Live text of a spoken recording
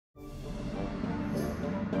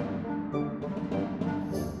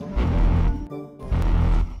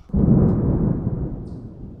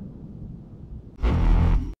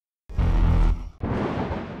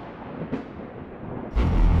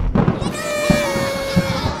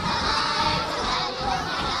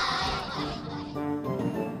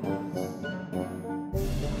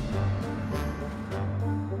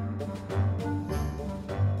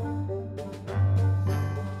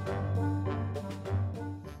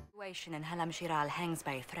situation in Halam Shiral hangs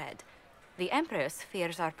by a thread. The Empress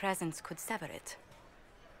fears our presence could sever it.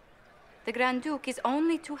 The Grand Duke is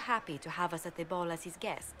only too happy to have us at the ball as his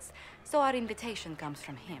guests, so our invitation comes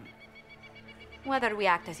from him. Whether we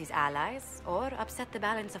act as his allies or upset the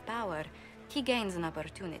balance of power, he gains an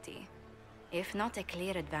opportunity, if not a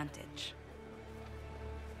clear advantage.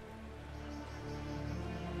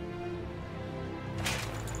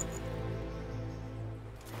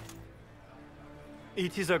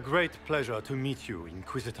 It is a great pleasure to meet you,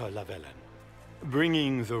 Inquisitor Lavellen.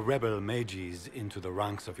 Bringing the rebel mages into the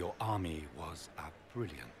ranks of your army was a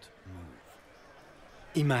brilliant move.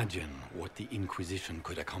 Imagine what the Inquisition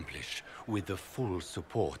could accomplish with the full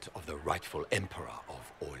support of the rightful Emperor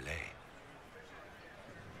of Orlais.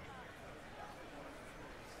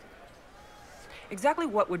 Exactly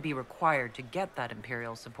what would be required to get that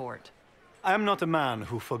Imperial support? I am not a man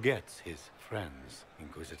who forgets his friends,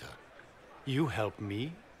 Inquisitor. You help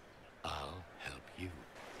me, I'll help you.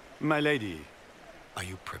 My lady, are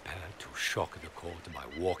you prepared to shock the court by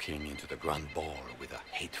walking into the Grand Ball with a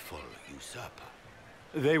hateful usurper?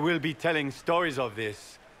 They will be telling stories of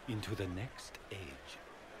this into the next age.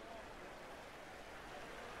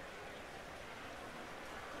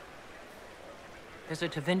 There's a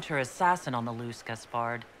Tevinter assassin on the loose,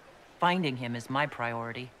 Gaspard. Finding him is my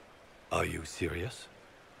priority. Are you serious?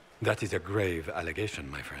 That is a grave allegation,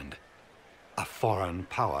 my friend. A foreign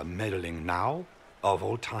power meddling now, of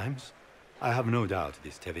all times? I have no doubt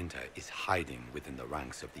this Tevinter is hiding within the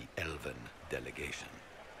ranks of the Elven delegation.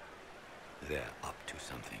 They're up to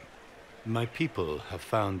something. My people have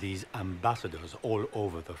found these ambassadors all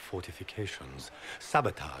over the fortifications.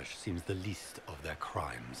 Sabotage seems the least of their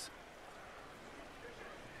crimes.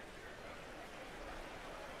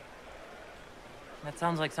 That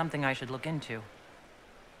sounds like something I should look into.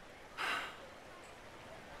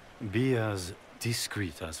 Be as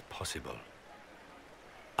discreet as possible.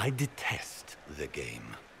 I detest the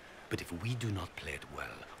game, but if we do not play it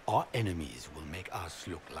well, our enemies will make us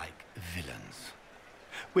look like villains.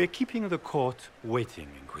 We're keeping the court waiting,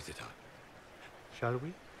 Inquisitor. Shall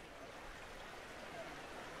we?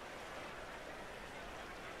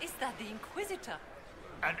 Is that the Inquisitor?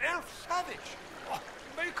 An elf savage? Oh,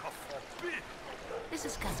 Maker forbid! This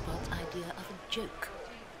is Gaspard's idea of a joke.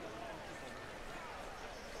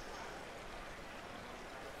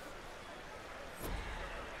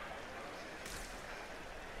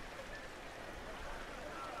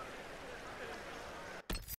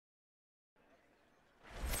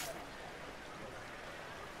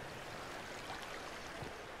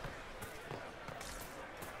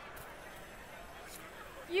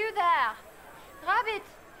 You there! Rabbit!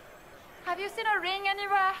 Have you seen a ring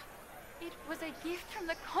anywhere? It was a gift from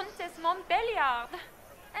the Countess Montbelliard,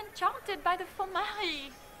 enchanted by the Fomari.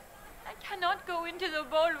 I cannot go into the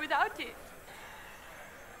ball without it.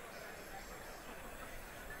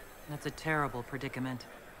 That's a terrible predicament.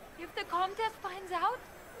 If the Countess finds out,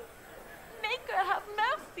 make her have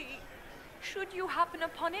mercy. Should you happen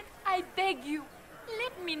upon it, I beg you,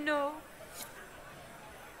 let me know.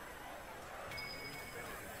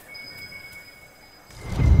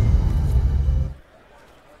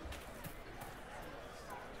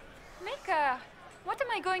 Maker, what am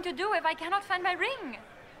I going to do if I cannot find my ring?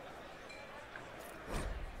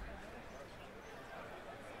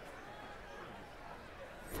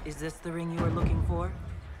 Is this the ring you were looking for?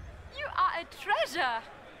 You are a treasure!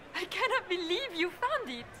 I cannot believe you found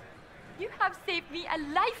it! You have saved me a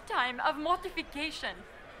lifetime of mortification.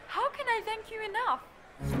 How can I thank you enough?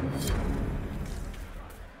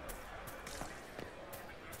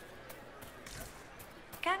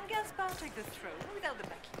 Can Gaspard take the throne without the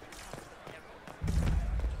backing?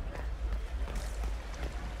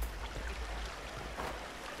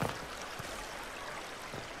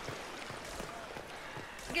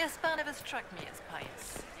 Gaspard never struck me as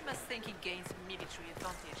pious. You must think he gains military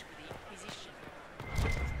advantage with the Inquisition.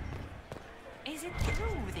 Is it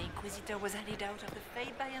true the Inquisitor was handed out of the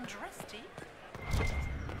faith by Andraste?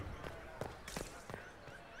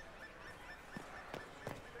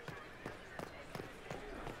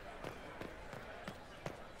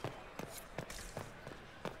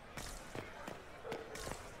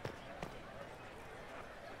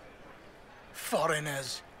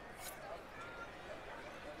 Foreigners!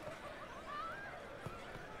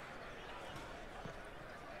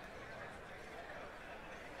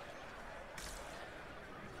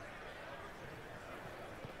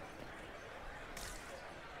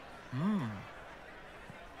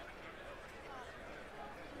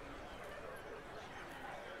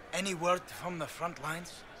 Any word from the front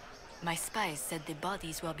lines? My spies said the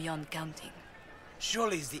bodies were beyond counting.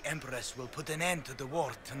 Surely the Empress will put an end to the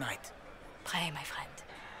war tonight. Pray, my friend.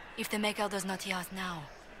 If the Maker does not hear us now,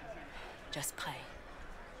 just pray.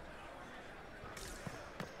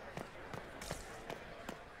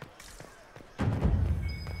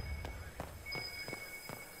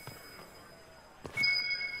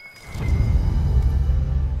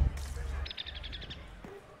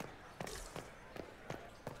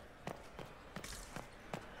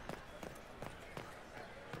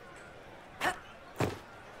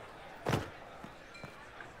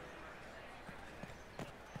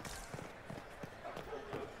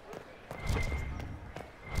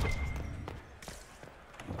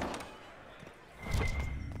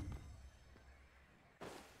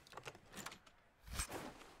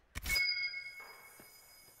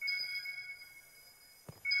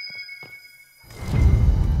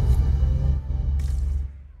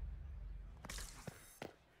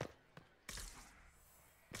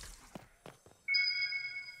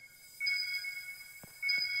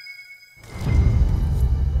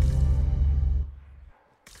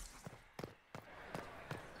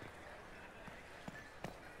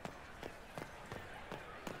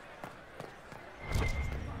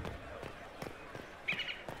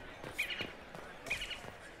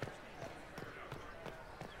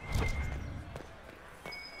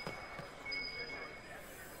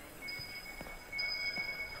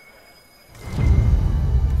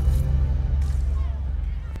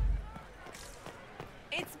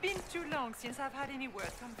 It's been too long since I've had any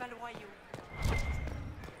word from Valois.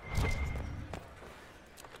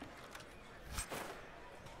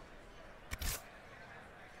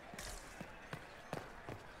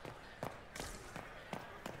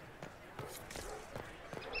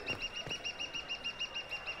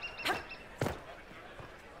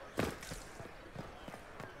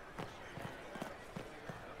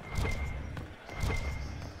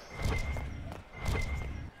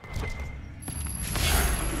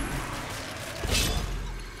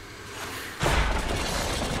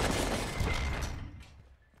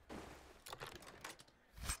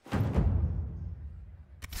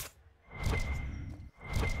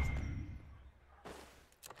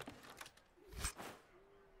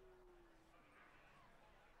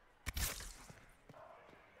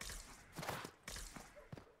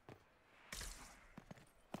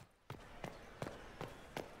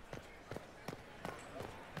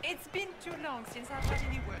 It's been too long since I've had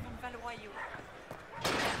any word from Valois.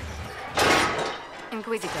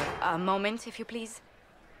 Inquisitor, a moment, if you please.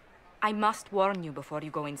 I must warn you before you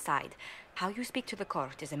go inside. How you speak to the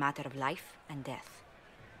court is a matter of life and death.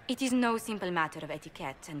 It is no simple matter of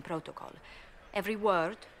etiquette and protocol. Every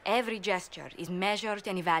word, every gesture is measured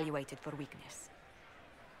and evaluated for weakness.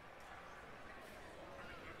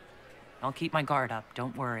 I'll keep my guard up,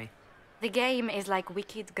 don't worry. The game is like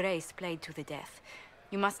Wicked Grace played to the death.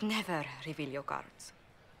 You must never reveal your cards.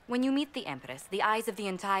 When you meet the Empress, the eyes of the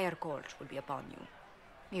entire court will be upon you.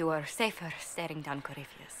 You are safer staring down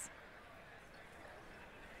Corypheus.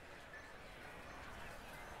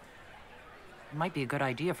 It might be a good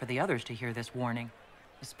idea for the others to hear this warning.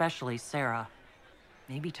 Especially Sarah.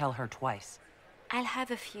 Maybe tell her twice. I'll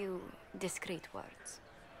have a few discreet words.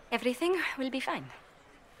 Everything will be fine.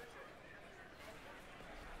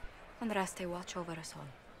 Andraste, watch over us all.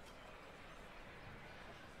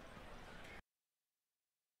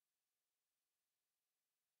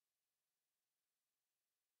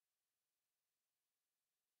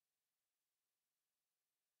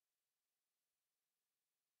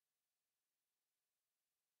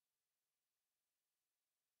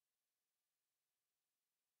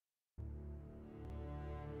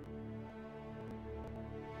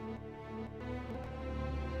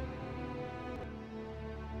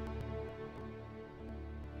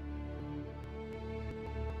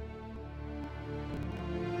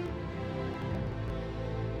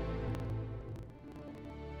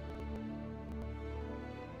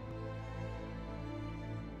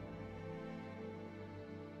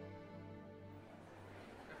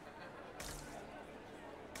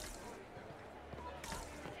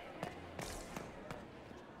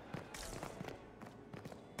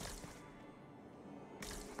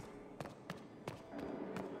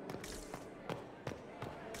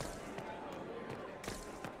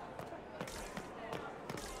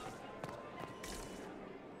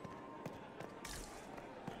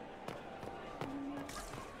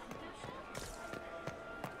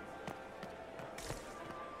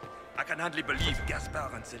 I can hardly believe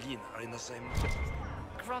Gaspard and Celine are in the same...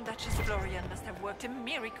 Grand Duchess Florian must have worked a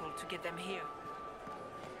miracle to get them here.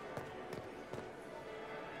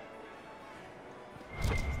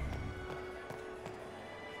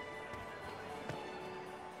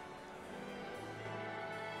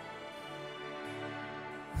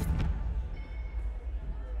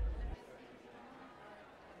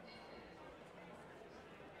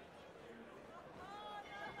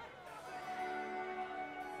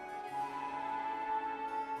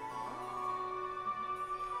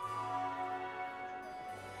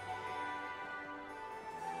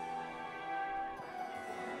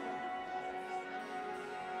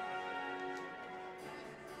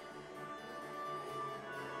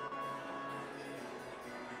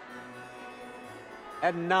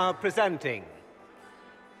 And now presenting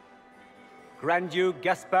Grand Duke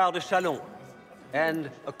Gaspard de Chalon, and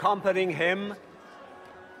accompanying him,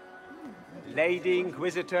 Lady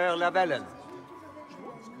Inquisitor Lavellen.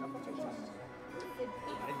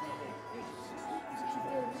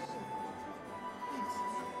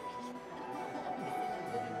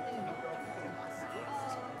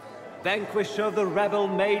 Vanquisher of the rebel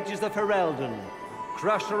mages of Ferelden,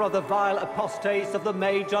 crusher of the vile apostates of the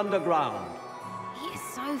Mage Underground. He is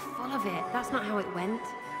so full of it. That's not how it went.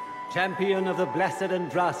 Champion of the Blessed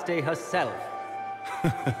Andraste herself.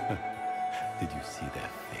 Did you see their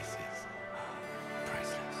faces?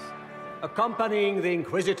 Priceless. Accompanying the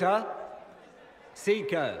Inquisitor,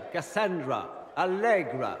 Seeker, Cassandra,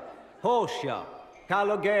 Allegra, Portia,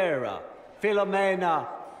 Calogera, Philomena.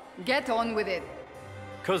 Get on with it.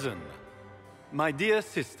 Cousin, my dear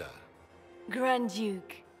sister. Grand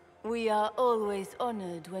Duke, we are always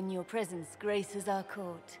honored when your presence graces our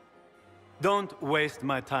court. Don't waste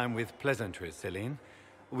my time with pleasantries, Celine.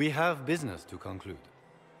 We have business to conclude.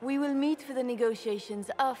 We will meet for the negotiations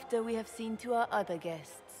after we have seen to our other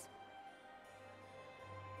guests.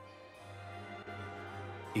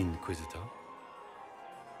 Inquisitor?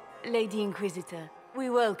 Lady Inquisitor, we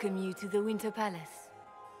welcome you to the Winter Palace.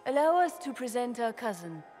 Allow us to present our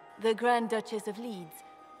cousin, the Grand Duchess of Leeds,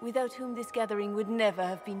 without whom this gathering would never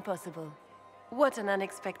have been possible. What an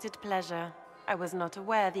unexpected pleasure. I was not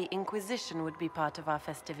aware the Inquisition would be part of our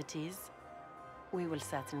festivities. We will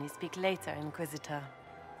certainly speak later, Inquisitor.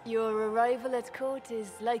 Your arrival at court is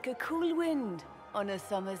like a cool wind on a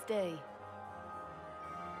summer's day.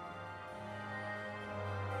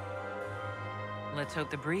 Let's hope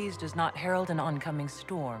the breeze does not herald an oncoming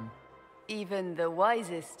storm. Even the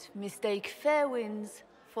wisest mistake fair winds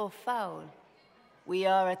for foul. We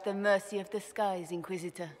are at the mercy of the skies,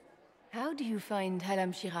 Inquisitor. How do you find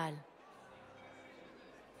Halam Shiral?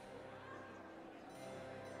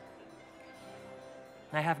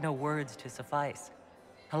 I have no words to suffice.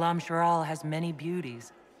 Halam Shiral has many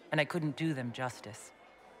beauties, and I couldn't do them justice.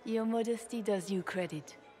 Your modesty does you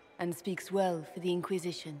credit, and speaks well for the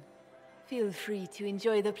Inquisition. Feel free to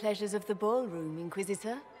enjoy the pleasures of the ballroom,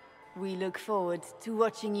 Inquisitor. We look forward to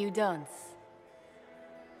watching you dance.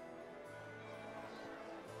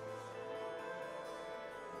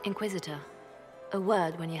 Inquisitor, a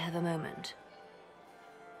word when you have a moment.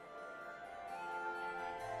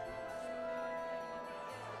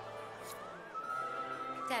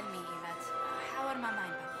 Tell me, Yvette, how are Mama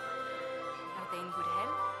and Papa? Are they in good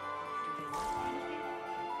health? Do they want anything?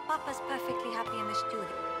 Papa's perfectly happy in the studio.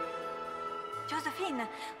 Josephine!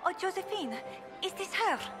 Oh, Josephine! Is this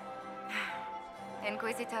her?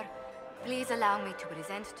 Inquisitor, please allow me to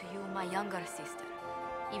present to you my younger sister,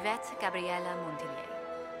 Yvette Gabriella Montillier.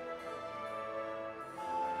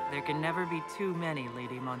 There can never be too many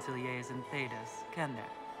Lady Montiliers and Thedas, can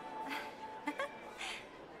there?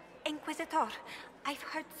 Inquisitor, I've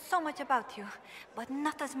heard so much about you, but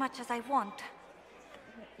not as much as I want.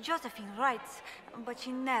 Josephine writes, but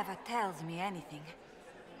she never tells me anything.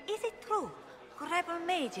 Is it true? Rebel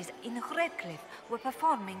mages in Redcliffe were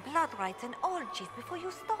performing blood rites and orgies before you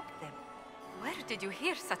stopped them. Where did you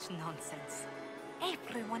hear such nonsense?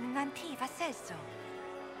 Everyone in Antiva says so.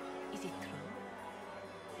 Is it true?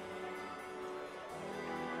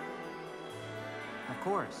 Of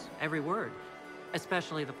course, every word.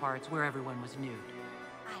 Especially the parts where everyone was nude.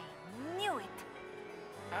 I knew it!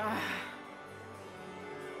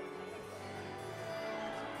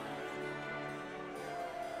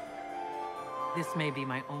 This may be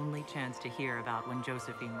my only chance to hear about when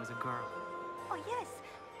Josephine was a girl. Oh yes,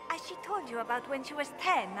 as she told you about when she was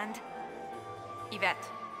 10 and... Yvette,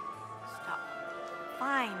 stop.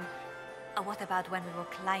 Fine. What about when we were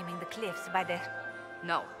climbing the cliffs by the...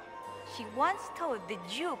 No. She once told the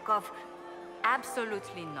Duke of...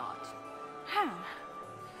 Absolutely not. Huh.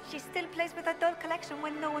 She still plays with her doll collection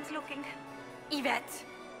when no one's looking. Yvette,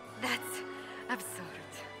 that's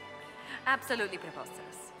absurd. Absolutely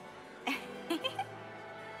preposterous.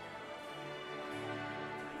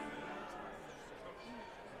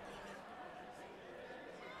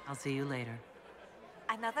 I'll see you later.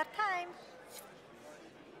 Another time.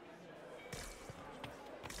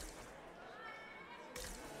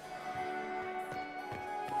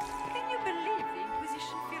 Can you believe the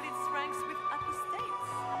Inquisition fill its ranks with apostates?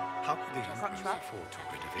 How could they afford to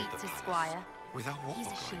renovate the palace Squire. without war He's a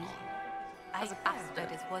going she. on? I heard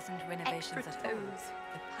that it wasn't renovations at all.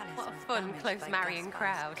 The palace What a was fun, damaged close by marrying Gascard's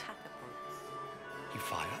crowd. catapults. He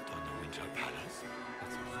fired on the Winter Palace?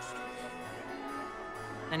 That's monstrous.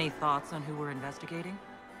 Any thoughts on who we're investigating?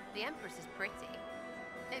 The Empress is pretty.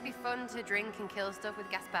 It'd be fun to drink and kill stuff with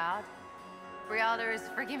Gaspard. Briala is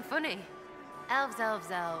friggin' funny. Elves, elves,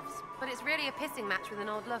 elves. But it's really a pissing match with an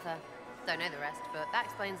old lover. Don't know the rest, but that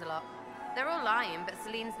explains a lot. They're all lying, but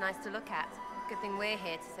Celine's nice to look at. Good thing we're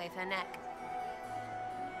here to save her neck.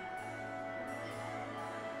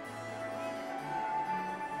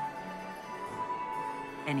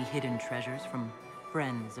 Any hidden treasures from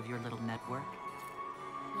friends of your little network?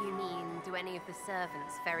 You mean, do any of the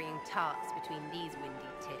servants ferrying tarts between these windy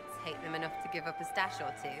tits hate them enough to give up a stash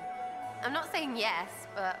or two? I'm not saying yes,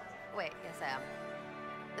 but wait, yes I am.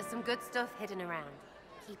 There's some good stuff hidden around.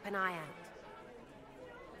 Keep an eye out.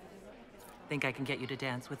 Think I can get you to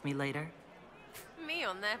dance with me later? Me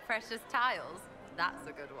on their precious tiles? That's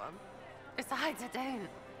a good one. Besides, I don't.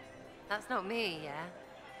 That's not me, yeah?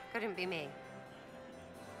 Couldn't be me.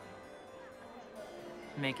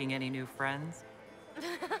 Making any new friends?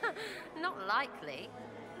 Not likely.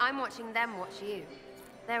 I'm watching them watch you.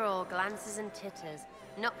 They're all glances and titters.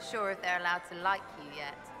 Not sure if they're allowed to like you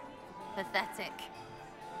yet. Pathetic.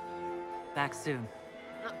 Back soon.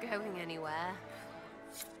 Not going anywhere.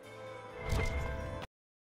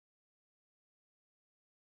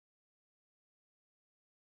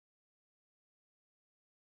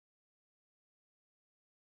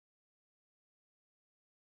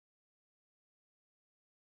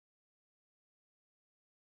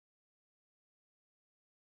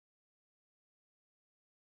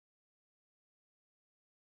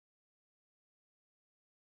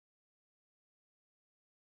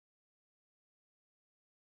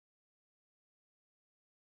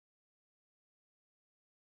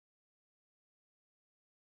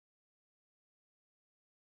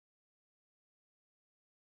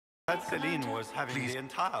 Celine was having the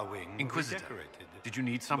entire wing Inquisitor, redecorated. did you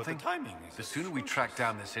need something? But the timing is the sooner we track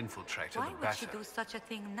down this infiltrator, Why the would better. she do such a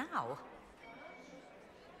thing now?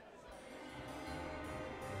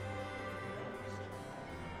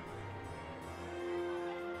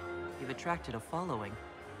 You've attracted a following.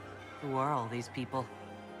 Who are all these people?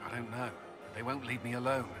 I don't know. They won't leave me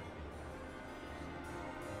alone.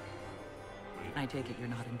 I take it you're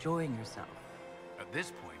not enjoying yourself. At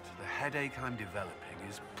this point, the headache I'm developing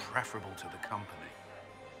is preferable to the company.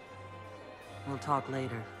 We'll talk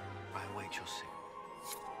later. I await your signal.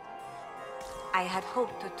 I had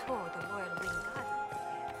hoped to tour the Royal Wing Gardens.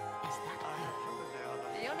 Is that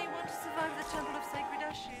her? The only one to survive the Temple of Sacred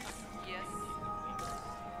Ashes. Yes.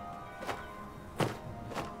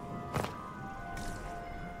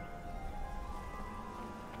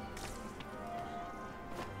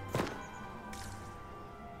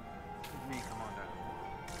 Me, Commander.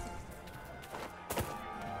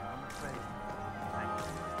 I'm afraid. Thank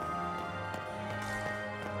you.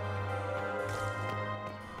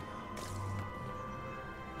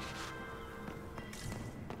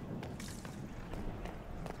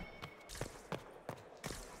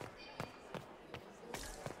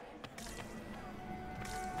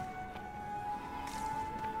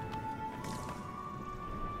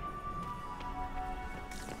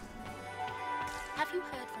 Have you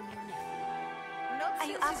heard from your nephew? Not Are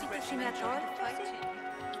you since his happy to see me regiment at all, joined the Josie? fighting.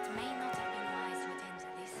 It may not have been wise to attend to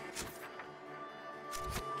this.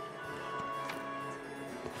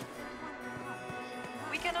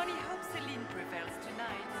 We can only hope Celine prevails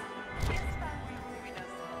tonight. Yes, ma'am, we will with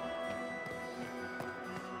us.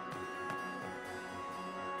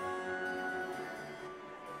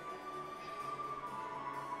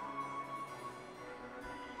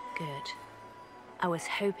 Good. I was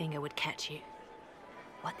hoping I would catch you.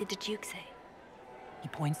 What did the Duke say? He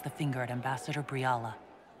points the finger at Ambassador Briala.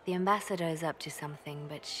 The ambassador is up to something,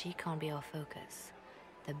 but she can't be our focus.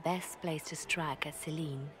 The best place to strike at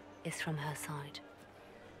Celine is from her side.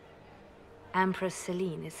 Empress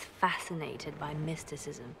Celine is fascinated by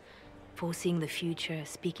mysticism, foreseeing the future,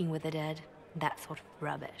 speaking with the dead, that sort of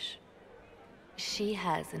rubbish. She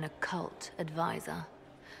has an occult advisor,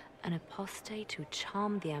 an apostate who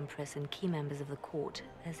charmed the Empress and key members of the court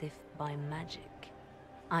as if by magic.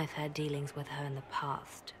 I've had dealings with her in the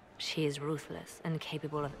past. She is ruthless and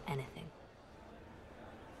capable of anything.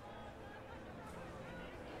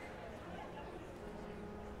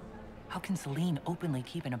 How can Celine openly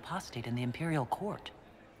keep an apostate in the Imperial Court?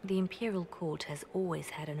 The Imperial Court has always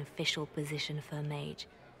had an official position for a mage.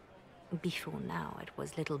 Before now, it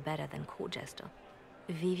was little better than court jester.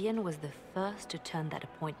 Vivian was the first to turn that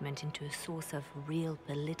appointment into a source of real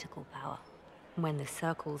political power. When the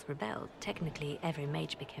circles rebelled, technically every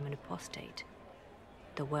mage became an apostate.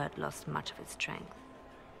 The word lost much of its strength.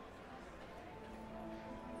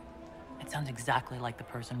 It sounds exactly like the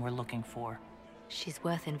person we're looking for. She's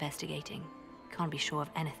worth investigating. Can't be sure of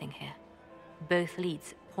anything here. Both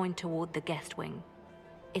leads point toward the guest wing.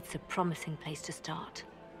 It's a promising place to start.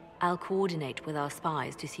 I'll coordinate with our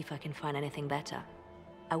spies to see if I can find anything better.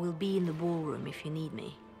 I will be in the ballroom if you need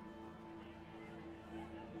me.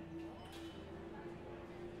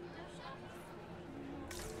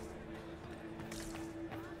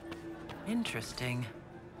 Interesting.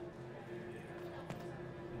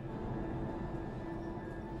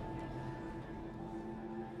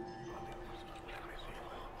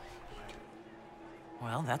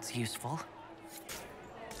 Well, that's useful.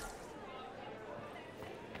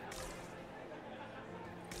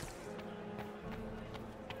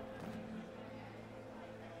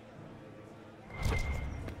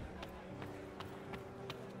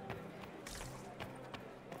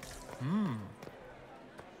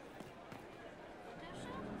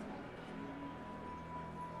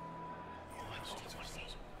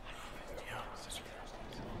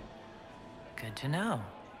 Good to know.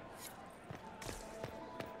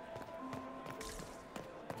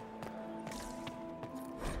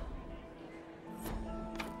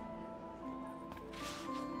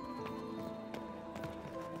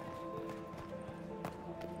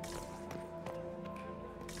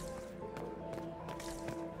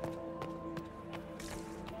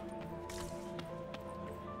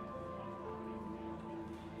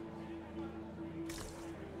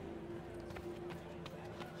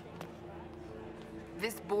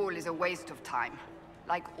 This ball is a waste of time,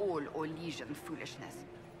 like all Orlesian foolishness.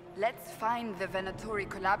 Let's find the Venatori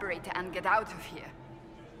collaborator and get out of here.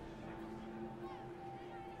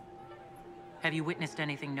 Have you witnessed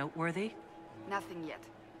anything noteworthy? Nothing yet.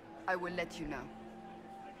 I will let you know.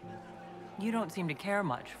 You don't seem to care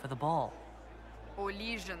much for the ball.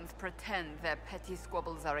 Orlesians pretend their petty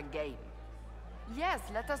squabbles are a game. Yes,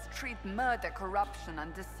 let us treat murder, corruption,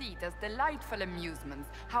 and deceit as delightful amusements.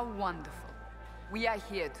 How wonderful. We are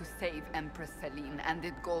here to save Empress Celine, and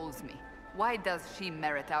it galls me. Why does she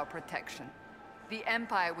merit our protection? The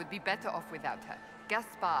Empire would be better off without her.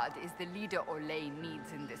 Gaspard is the leader Orlais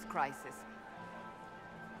needs in this crisis.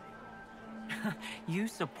 You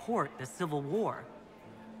support the Civil War.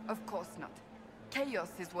 Of course not.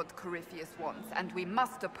 Chaos is what Corypheus wants, and we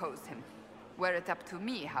must oppose him. Were it up to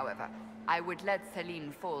me, however, I would let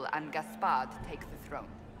Celine fall and Gaspard take the throne.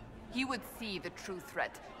 He would see the true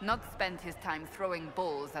threat, not spend his time throwing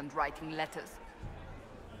balls and writing letters.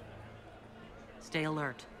 Stay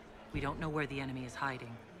alert. We don't know where the enemy is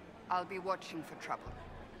hiding. I'll be watching for trouble.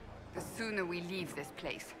 The sooner we leave this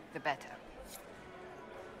place, the better.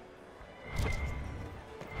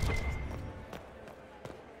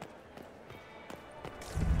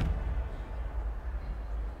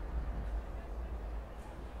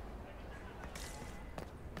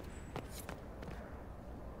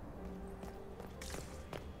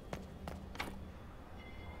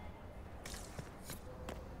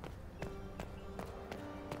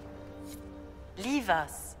 Leave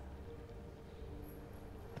us.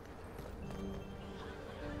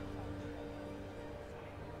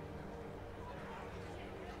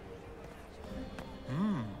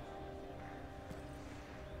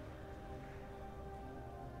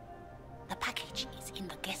 The package is in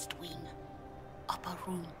the guest wing. Upper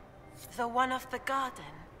room. The one of the garden.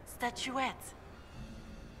 Statuette.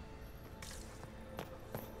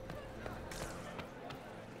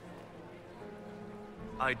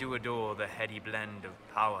 I do adore the heady blend of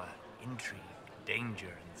power, intrigue, danger,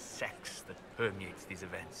 and sex that permeates these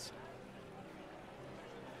events.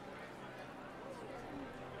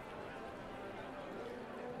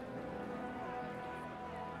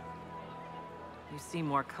 You seem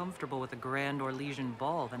more comfortable with a grand Orlesian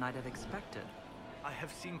ball than I'd have expected. I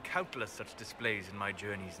have seen countless such displays in my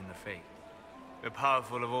journeys in the Faith. The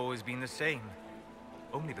powerful have always been the same.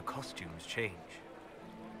 Only the costumes change.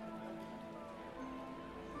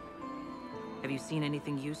 Have you seen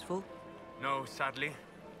anything useful? No, sadly.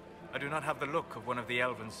 I do not have the look of one of the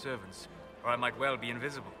elven servants, or I might well be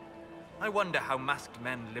invisible. I wonder how masked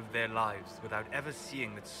men live their lives without ever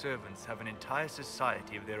seeing that servants have an entire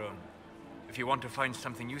society of their own. If you want to find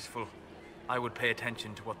something useful, I would pay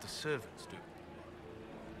attention to what the servants do.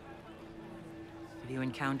 Have you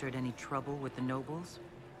encountered any trouble with the nobles?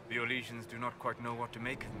 The Orlesians do not quite know what to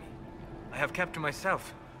make of me. I have kept to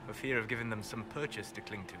myself, for fear of giving them some purchase to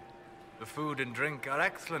cling to. The food and drink are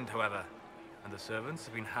excellent, however, and the servants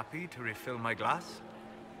have been happy to refill my glass.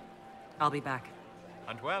 I'll be back.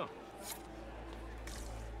 And well.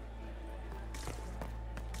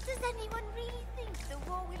 Does anyone really think the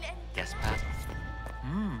war will end? Yes, Pat.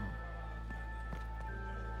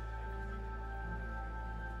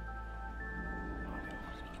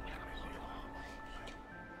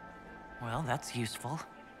 Well, that's useful.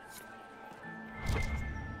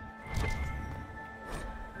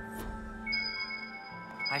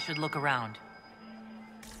 I should look around.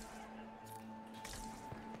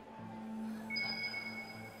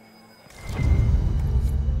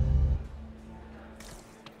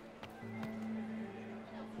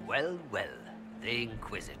 Well, well, the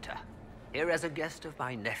Inquisitor. Here as a guest of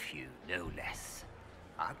my nephew, no less.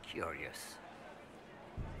 How curious.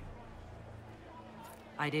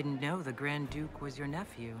 I didn't know the Grand Duke was your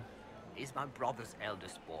nephew. He's my brother's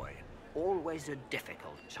eldest boy. Always a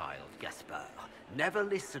difficult child, Gaspard. Never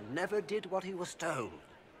listened, never did what he was told.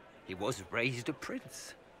 He was raised a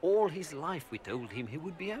prince. All his life we told him he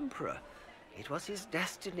would be emperor. It was his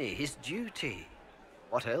destiny, his duty.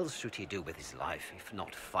 What else should he do with his life if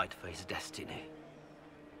not fight for his destiny?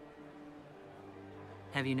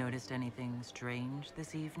 Have you noticed anything strange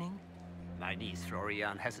this evening? My niece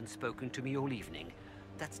Florian hasn't spoken to me all evening.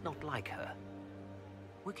 That's not like her.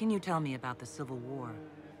 What can you tell me about the Civil War?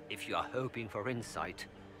 If you are hoping for insight,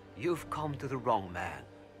 you've come to the wrong man.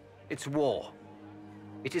 It's war.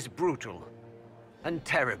 It is brutal, and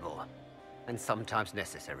terrible, and sometimes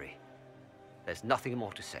necessary. There's nothing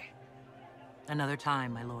more to say. Another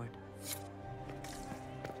time, my lord.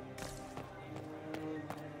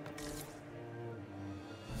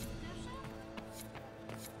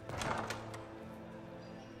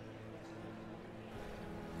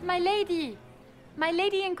 My lady! My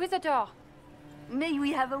Lady Inquisitor! May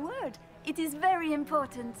we have a word? It is very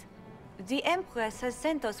important. The Empress has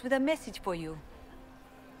sent us with a message for you.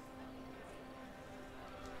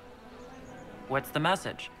 What's the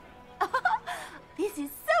message? This is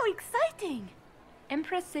so exciting!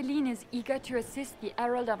 Empress Celine is eager to assist the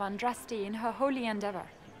Herald of Andraste in her holy endeavor.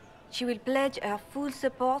 She will pledge her full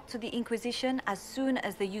support to the Inquisition as soon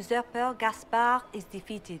as the usurper Gaspard is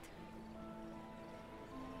defeated.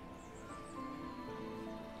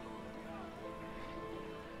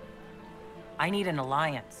 I need an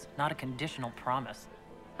alliance, not a conditional promise.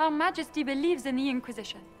 Her Majesty believes in the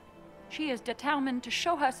Inquisition. She is determined to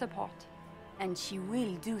show her support. And she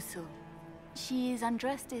will do so. She is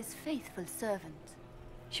Andraste's faithful servant.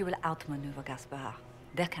 She will outmaneuver Gaspard.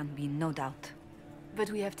 There can be no doubt.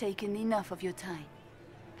 But we have taken enough of your time.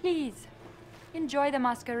 Please, enjoy the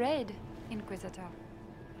masquerade, Inquisitor.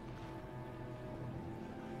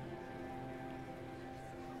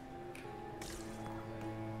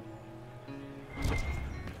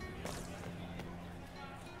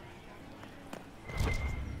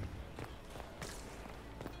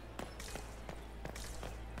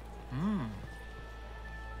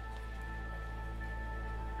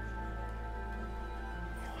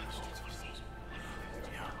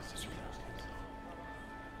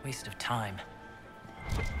 Waste of time.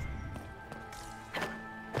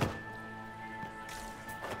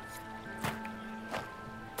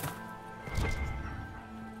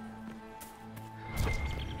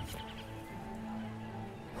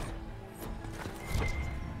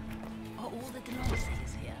 Are all the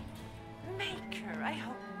Delancey's here? Maker, I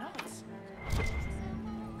hope not.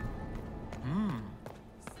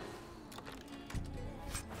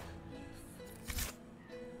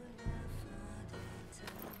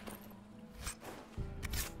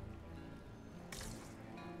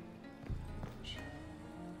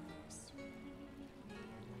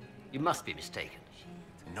 You must be mistaken.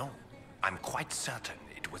 No, I'm quite certain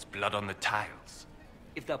it was blood on the tiles.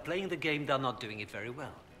 If they're playing the game, they're not doing it very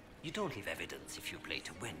well. You don't leave evidence if you play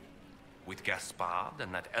to win. With Gaspard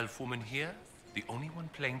and that elf woman here, the only one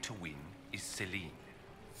playing to win is Celine.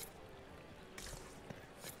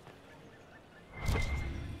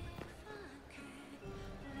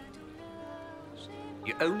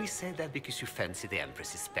 You only say that because you fancy the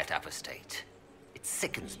Empress's pet apostate. It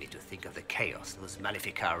sickens me to think of the chaos those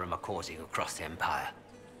Maleficarum are causing across the Empire.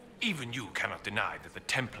 Even you cannot deny that the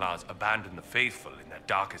Templars abandoned the faithful in their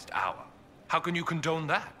darkest hour. How can you condone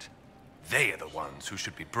that? They are the ones who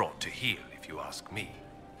should be brought to heel, if you ask me.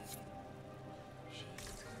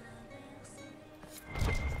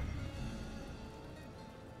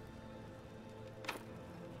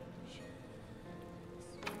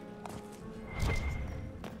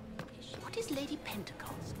 What is Lady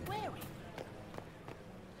Pentecost wearing?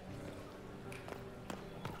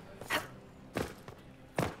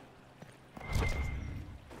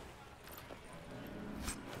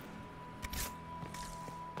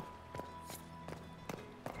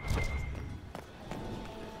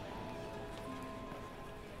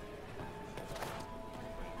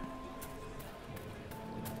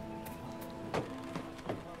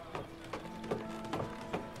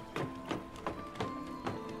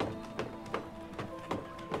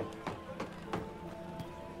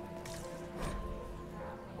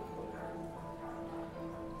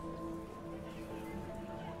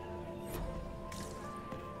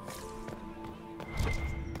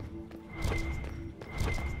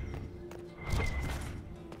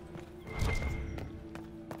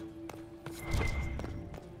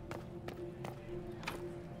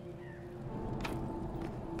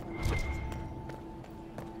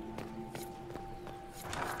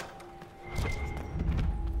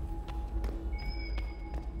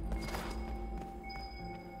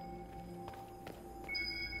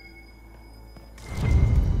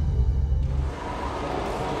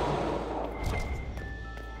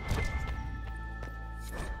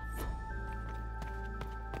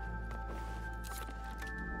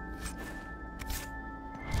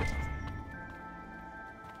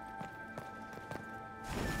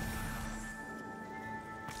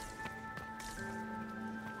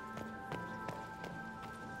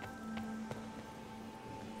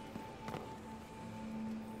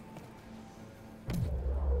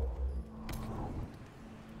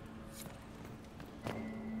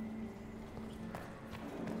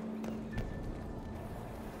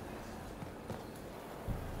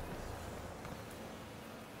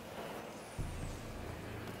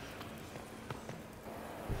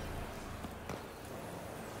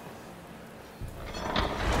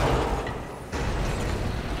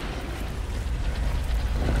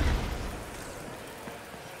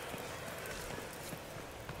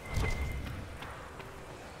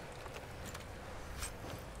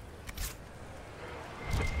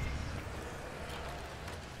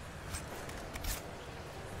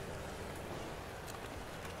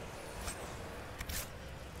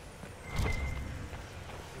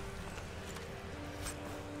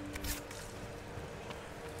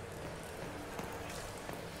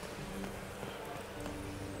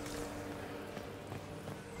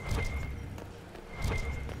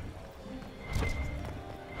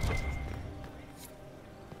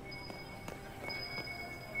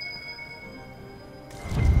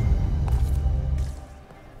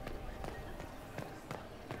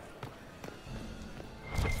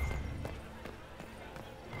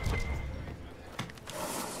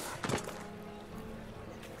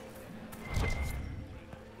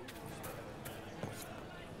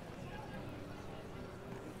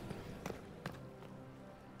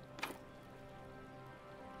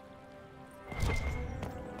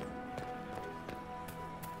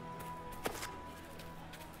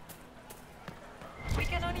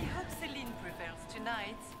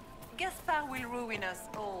 tonight, Gaspard will ruin us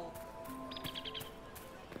all.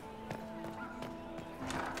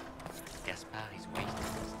 Gaspard is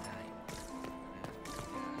wasting his time.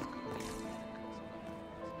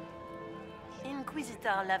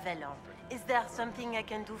 Inquisitor Lavellan, is there something I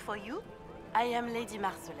can do for you? I am Lady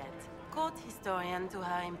Marcelette, court historian to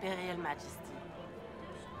Her Imperial Majesty.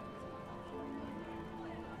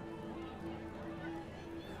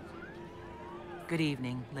 Good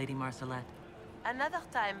evening, Lady Marcelette. Another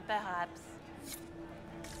time, perhaps.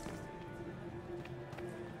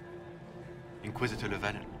 Inquisitor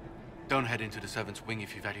Llewellyn, don't head into the servants' wing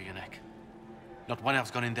if you value your neck. Not one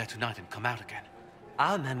else gone in there tonight and come out again.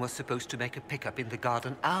 Our man was supposed to make a pickup in the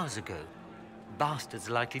garden hours ago. Bastard's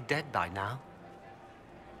likely dead by now.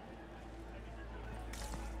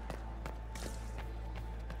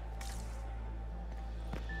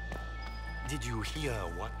 Did you hear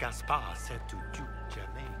what Gaspard said to Duke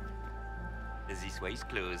Germain? This way is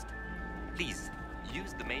closed. Please,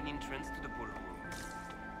 use the main entrance to the ballroom.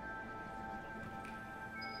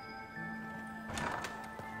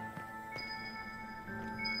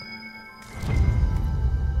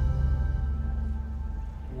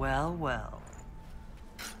 Well, well.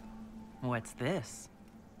 What's this?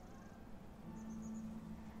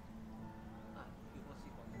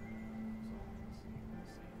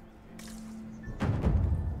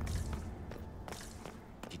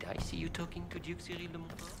 Did I see you talking to Duke Cyril de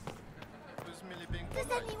Montfort? Does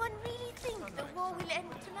anyone really think the war will end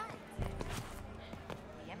tonight?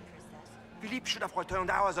 The Empress does. Philippe should have returned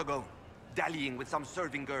hours ago, dallying with some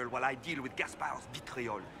serving girl while I deal with Gaspard's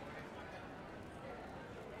vitriol.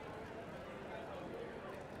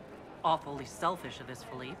 Awfully selfish of this,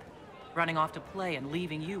 Philippe. Running off to play and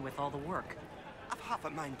leaving you with all the work. I've half a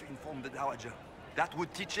mind to inform the Dowager. That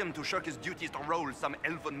would teach him to shirk his duties to roll some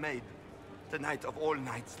elven maid. Tonight of all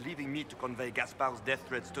nights, leaving me to convey Gaspard's death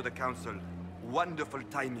threats to the Council. Wonderful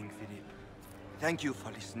timing, Philippe. Thank you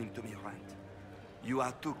for listening to me rant. You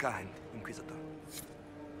are too kind, Inquisitor.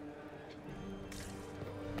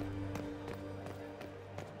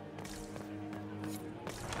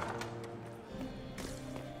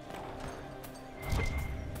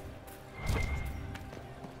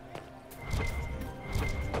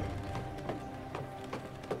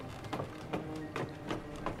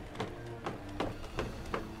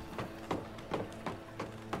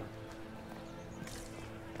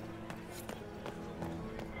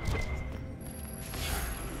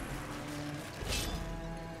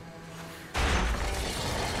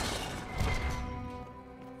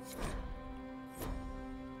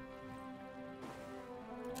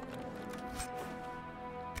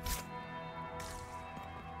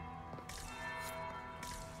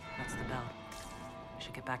 That's the bell. We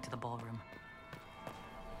should get back to the ballroom.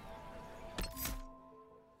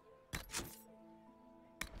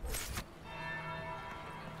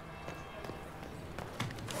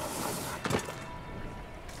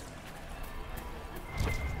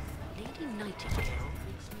 Lady Nightingale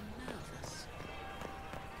makes me nervous.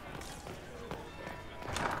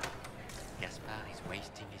 Gaspard is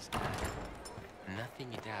wasting his time. Nothing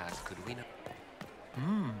he does could win a...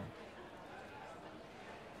 Hmm.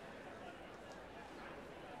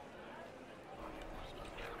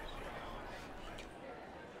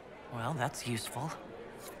 Well, that's useful.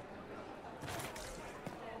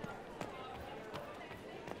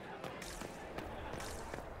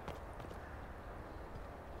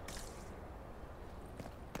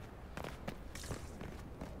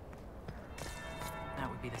 That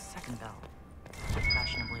would be the second bell.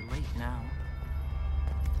 Fashionably late now.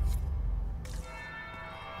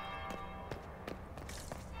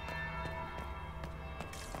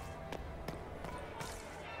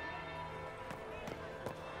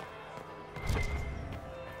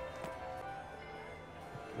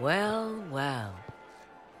 Well, well,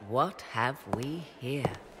 what have we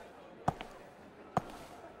here?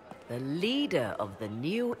 The leader of the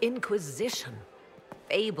new Inquisition,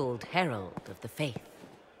 fabled herald of the faith,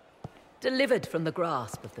 delivered from the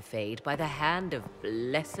grasp of the Fade by the hand of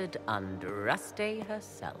blessed Andraste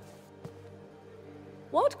herself.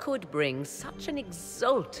 What could bring such an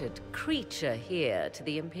exalted creature here to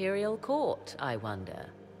the Imperial Court, I wonder?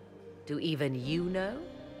 Do even you know?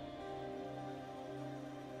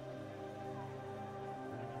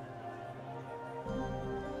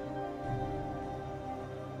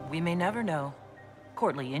 We may never know.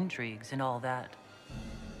 Courtly intrigues and all that.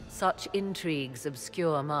 Such intrigues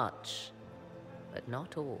obscure much, but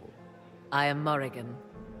not all. I am Morrigan.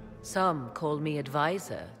 Some call me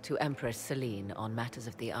advisor to Empress Celine on matters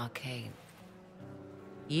of the arcane.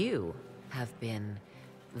 You have been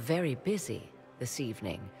very busy this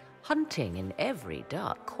evening, hunting in every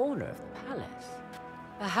dark corner of the palace.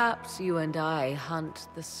 Perhaps you and I hunt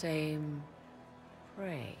the same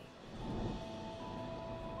prey.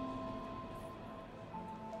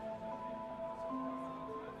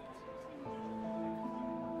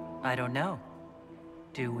 I don't know.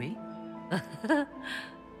 Do we?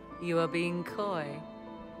 You are being coy.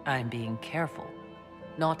 I'm being careful.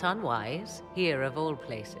 Not unwise, here of all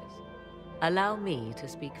places. Allow me to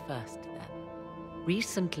speak first, then.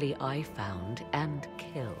 Recently I found and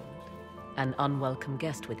killed an unwelcome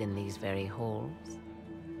guest within these very halls.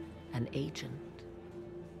 An agent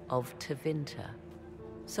of Tevinter.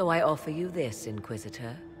 So I offer you this,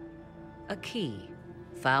 Inquisitor. A key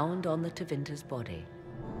found on the Tevinter's body.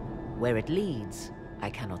 Where it leads, I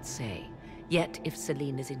cannot say. Yet if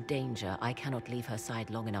Celine is in danger, I cannot leave her side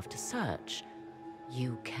long enough to search.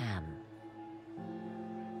 You can.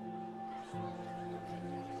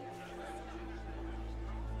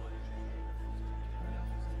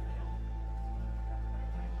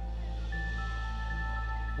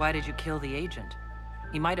 Why did you kill the agent?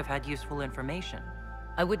 He might have had useful information.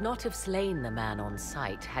 I would not have slain the man on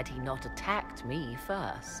sight had he not attacked me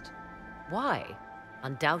first. Why?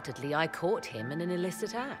 Undoubtedly, I caught him in an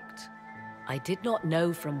illicit act. I did not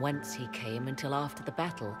know from whence he came until after the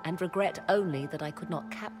battle, and regret only that I could not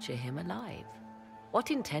capture him alive. What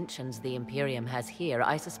intentions the Imperium has here,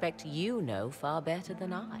 I suspect you know far better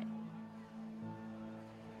than I.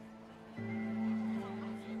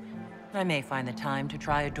 I may find the time to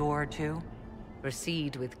try a door or two.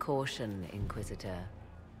 Proceed with caution, Inquisitor.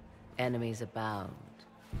 Enemies abound,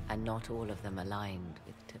 and not all of them aligned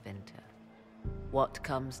with Tevinter. What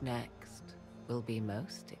comes next will be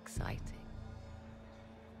most exciting.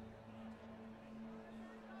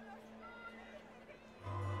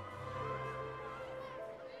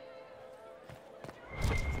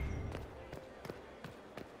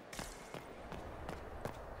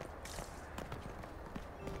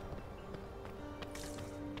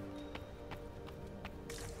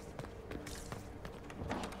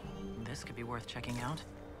 This could be worth checking out.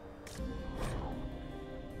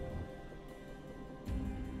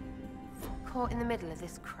 Caught in the middle of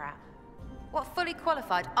this crap. What fully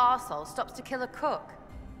qualified arsehole stops to kill a cook?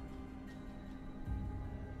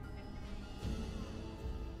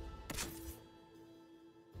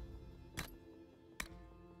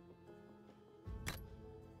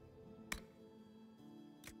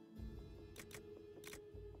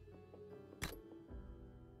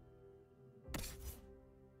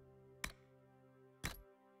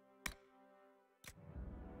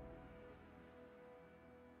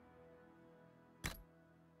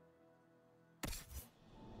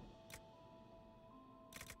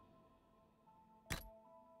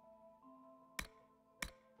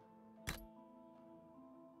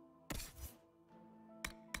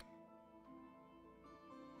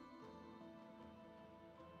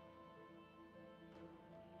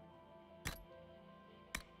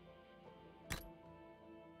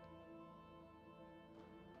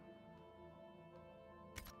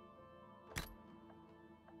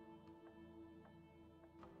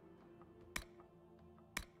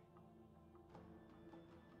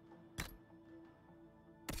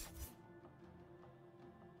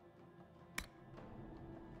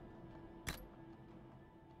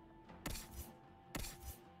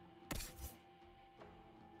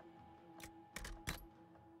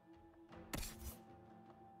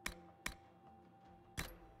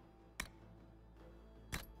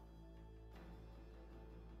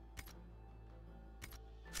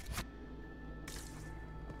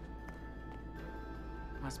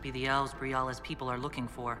 Must be the elves Briala's people are looking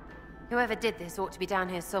for. Whoever did this ought to be down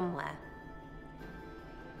here somewhere.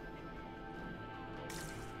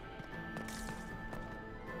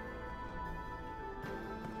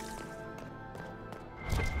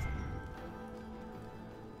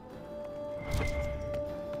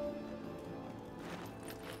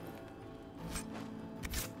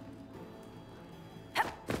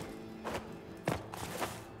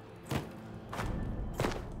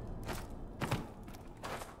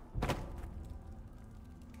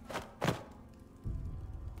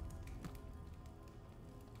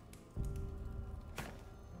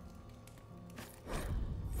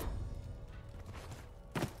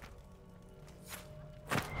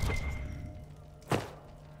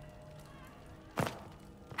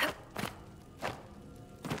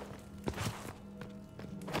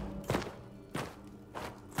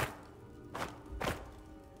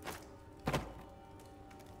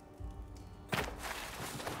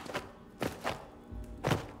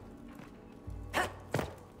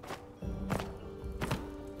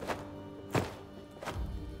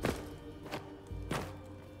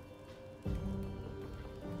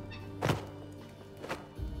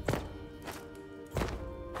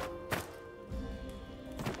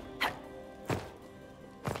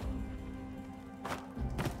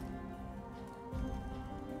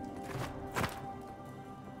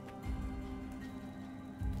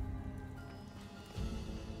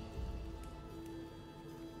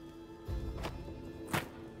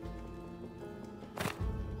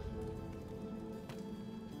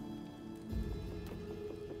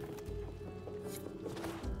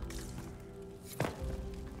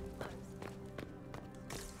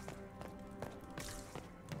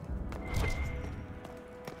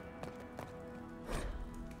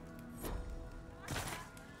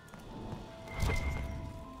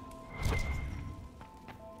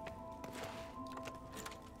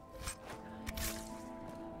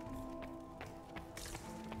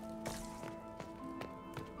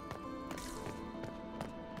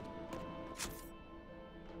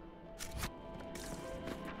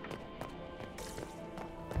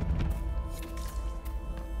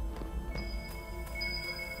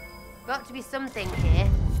 got to be something here.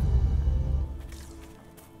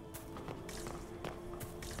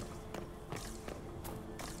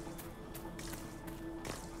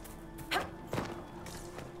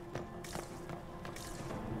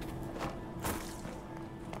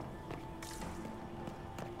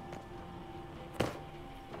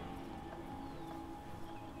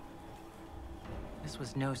 This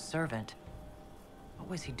was no servant. What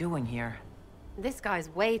was he doing here? This guy's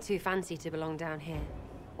way too fancy to belong down here.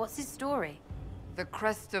 What's his story? The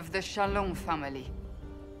crest of the Chalon family.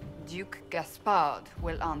 Duke Gaspard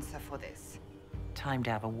will answer for this. Time to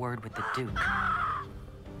have a word with the Duke.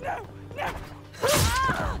 No! No!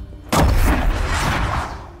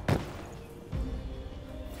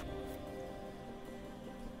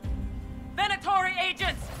 Venatory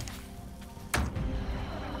agents!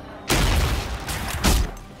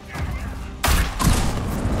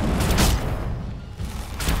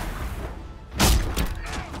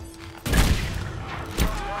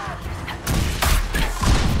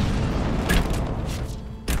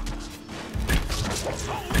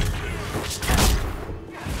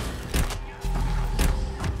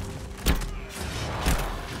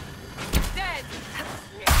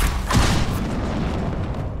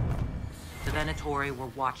 The Venatory were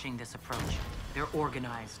watching this approach. They're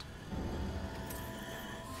organized.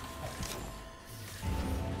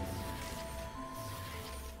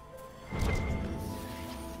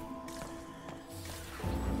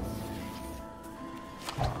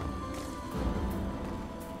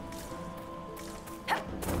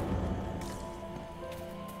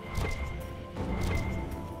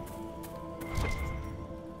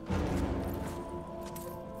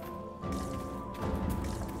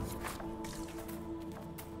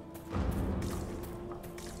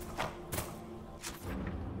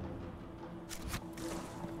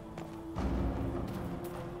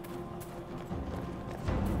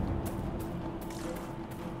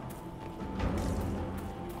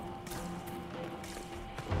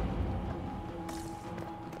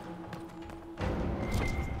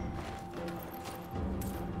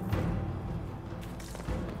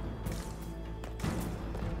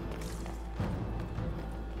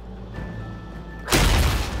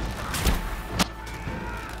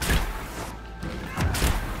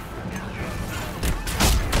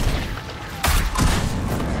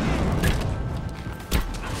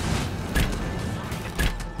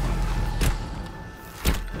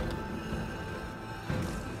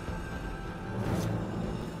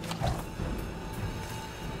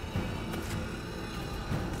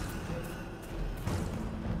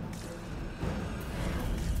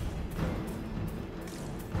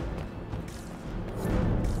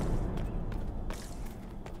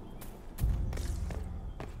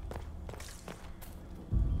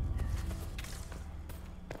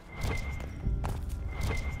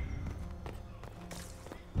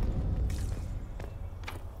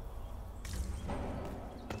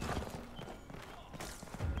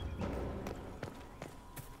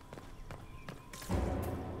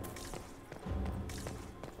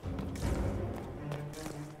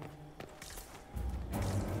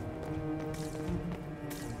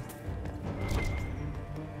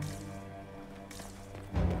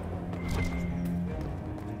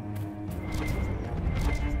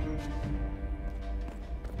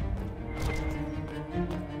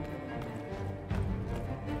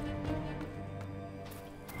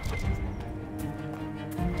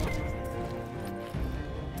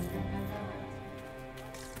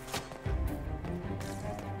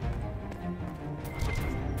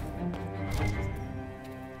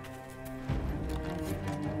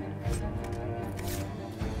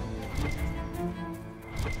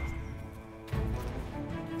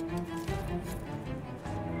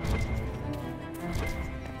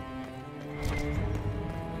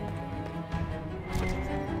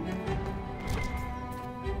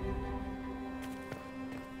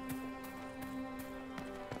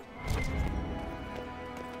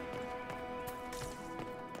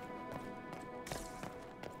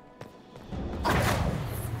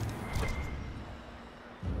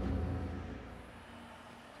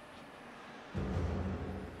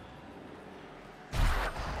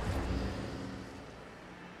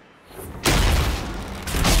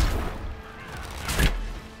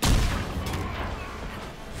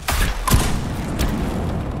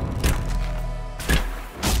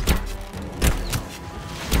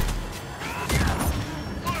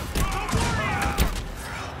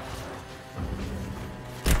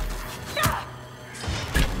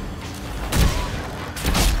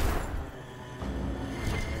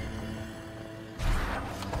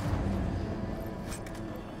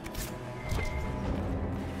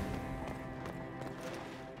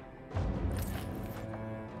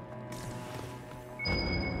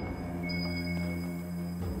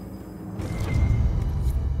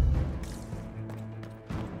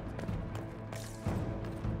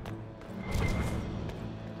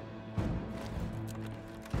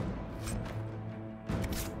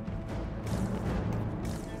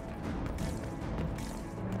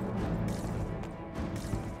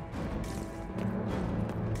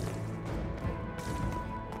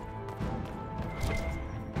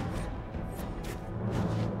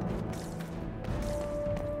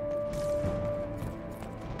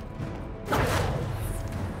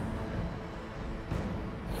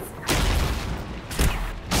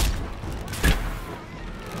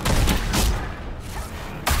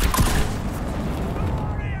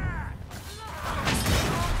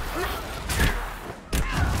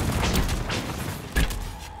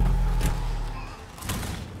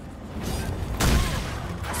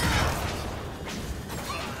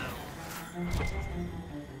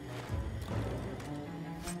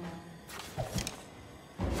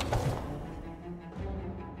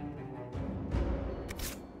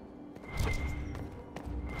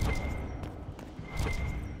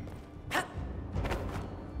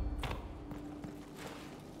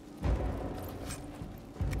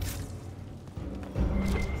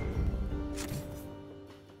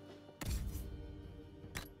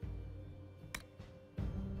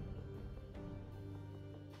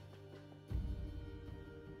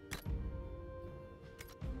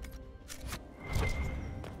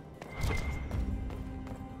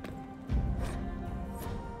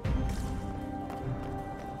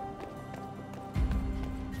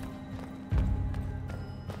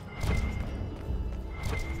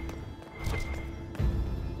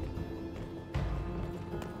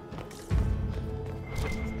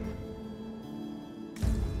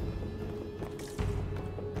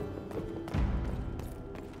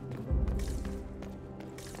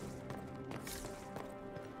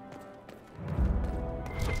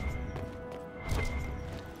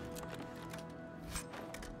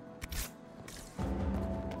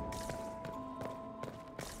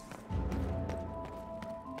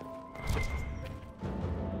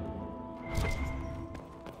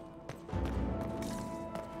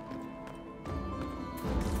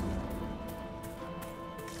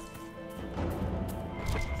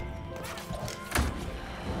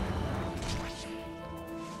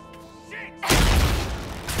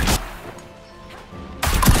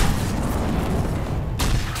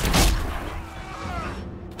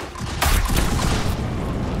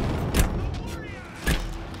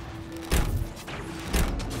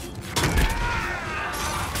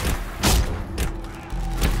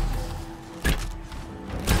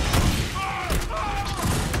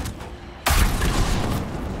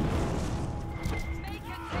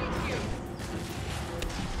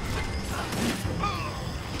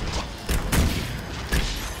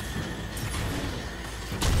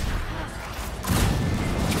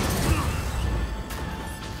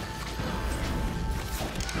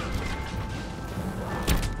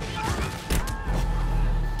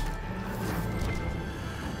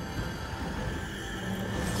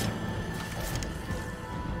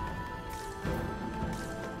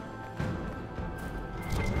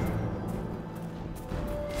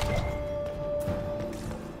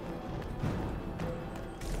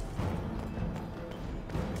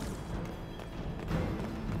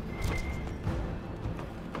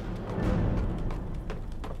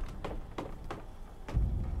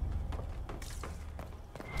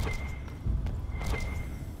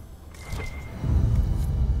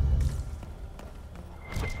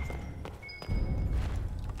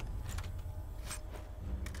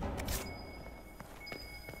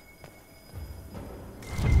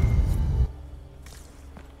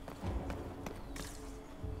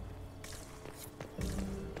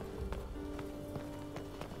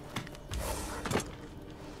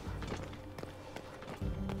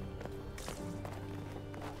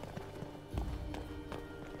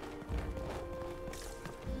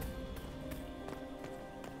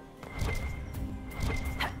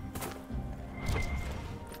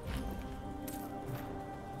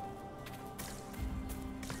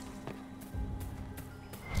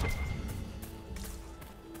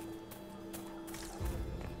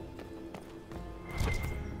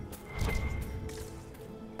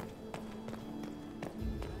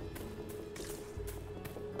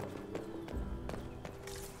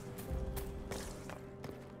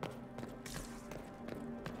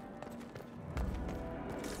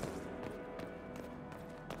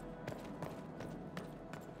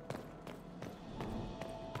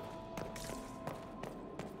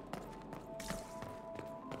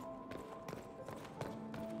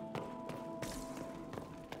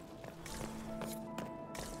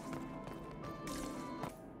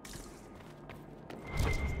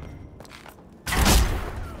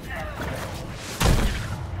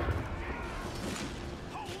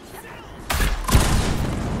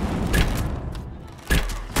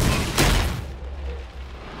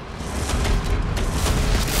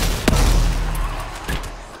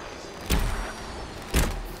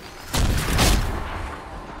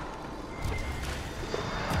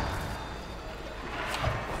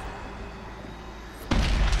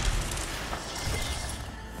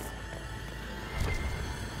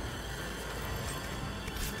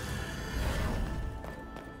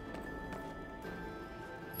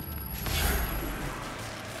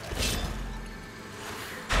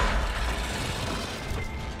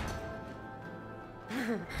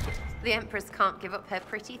 The Empress can't give up her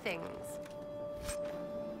pretty things.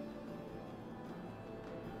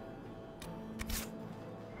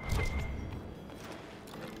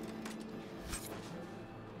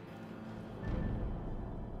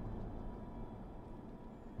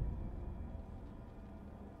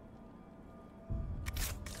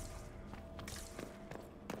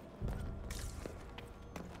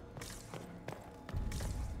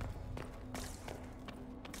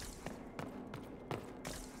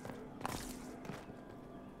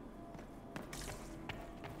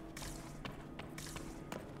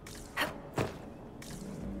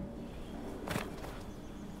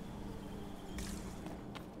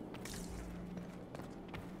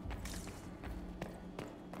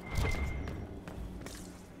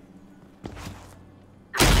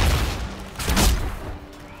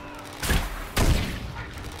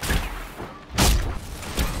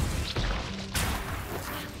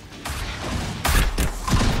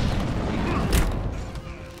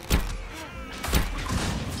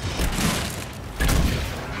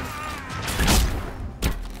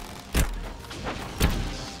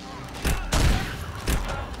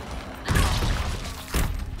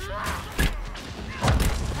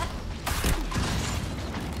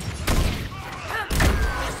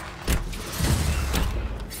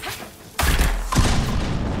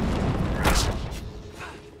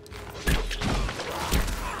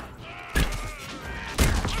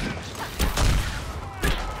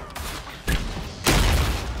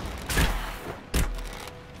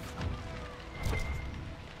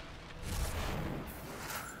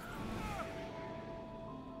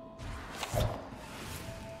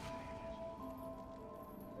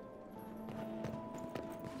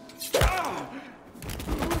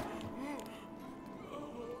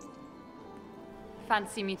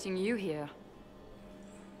 Fancy meeting you here.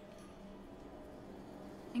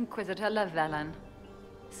 Inquisitor Llewellyn,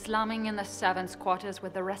 slumming in the servants' quarters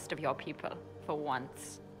with the rest of your people, for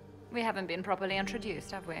once. We haven't been properly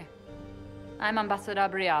introduced, have we? I'm Ambassador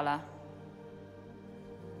Briala.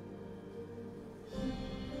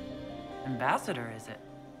 Ambassador, is it?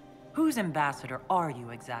 Whose ambassador are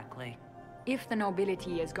you exactly? If the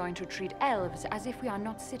nobility is going to treat elves as if we are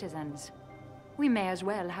not citizens, we may as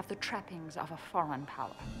well have the trappings of a foreign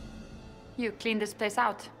power. You clean this place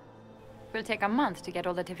out. Will take a month to get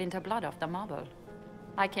all the Tevinter blood off the marble.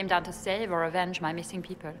 I came down to save or avenge my missing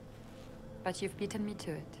people. But you've beaten me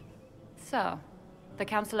to it. So, the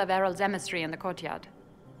Council of Herald's emissary in the courtyard.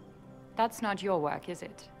 That's not your work, is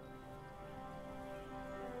it?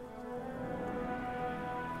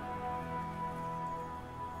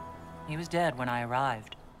 He was dead when I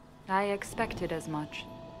arrived. I expected as much.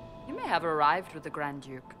 You may have arrived with the Grand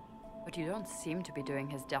Duke, but you don't seem to be doing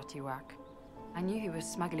his dirty work. I knew he was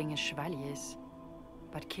smuggling his chevaliers.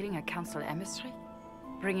 But killing a council emissary?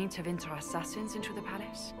 Bringing Tevinter assassins into the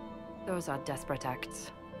palace? Those are desperate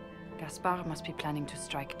acts. Gaspard must be planning to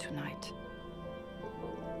strike tonight.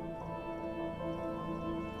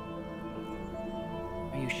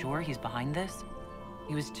 Are you sure he's behind this?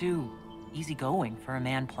 He was too easygoing for a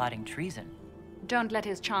man plotting treason. Don't let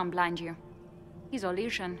his charm blind you. He's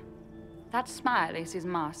Orlesian. That smile is his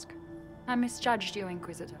mask. I misjudged you,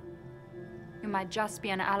 Inquisitor. You might just be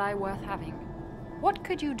an ally worth having. What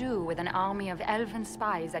could you do with an army of elven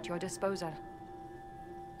spies at your disposal?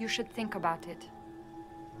 You should think about it.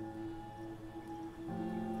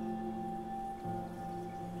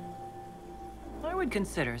 I would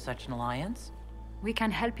consider such an alliance. We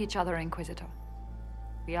can help each other, Inquisitor.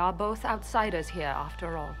 We are both outsiders here,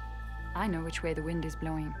 after all. I know which way the wind is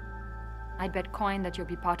blowing. I'd bet coin that you'll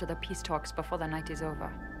be part of the peace talks before the night is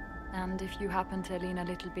over. And if you happen to lean a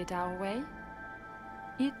little bit our way,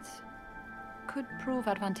 it could prove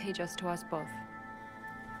advantageous to us both.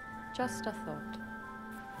 Just a thought.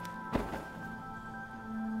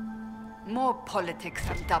 More politics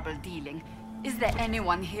and double-dealing. Is there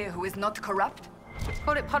anyone here who is not corrupt?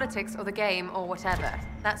 Call it politics or the game or whatever.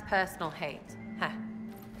 That's personal hate. Huh.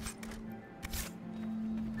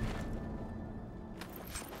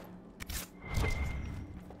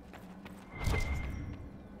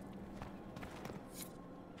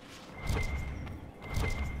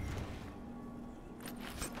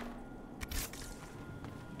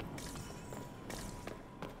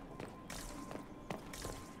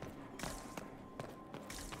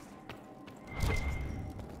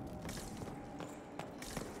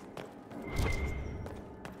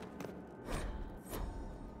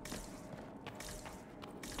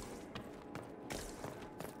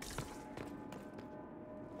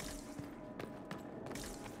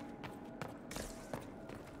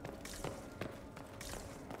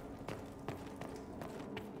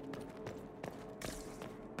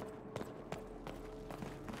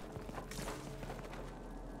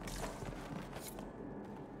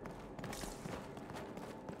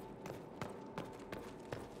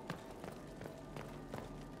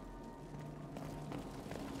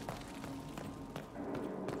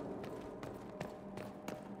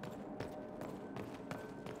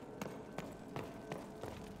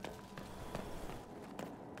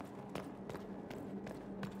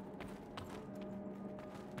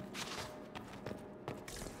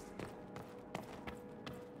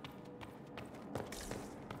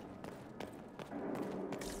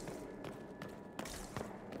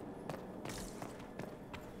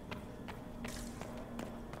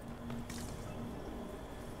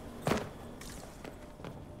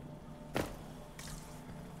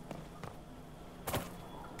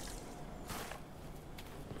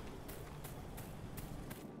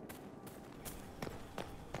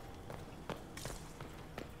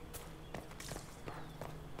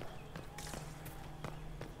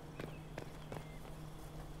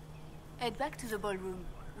 Head back to the ballroom.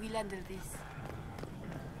 We'll handle this.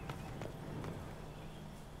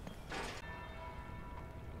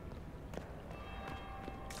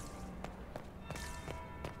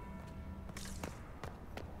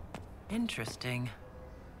 Interesting.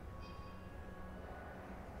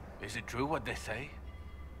 Is it true what they say?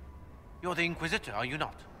 You're the Inquisitor, are you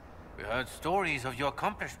not? We heard stories of your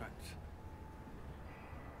accomplishments.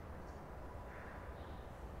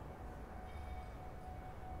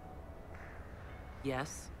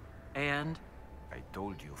 Yes, and? I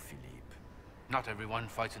told you, Philippe. Not everyone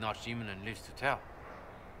fights an archdemon and lives to tell.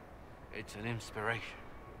 It's an inspiration.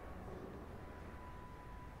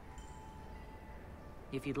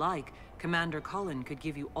 If you'd like, Commander Cullen could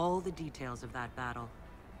give you all the details of that battle.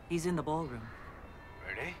 He's in the ballroom.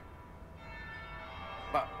 Really?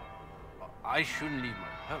 But I shouldn't leave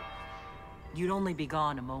my post. You'd only be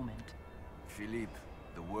gone a moment. Philippe,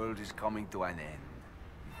 the world is coming to an end.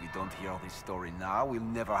 If we don't hear this story now, we'll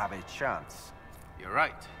never have a chance. You're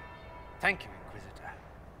right. Thank you, Inquisitor.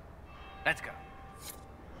 Let's go.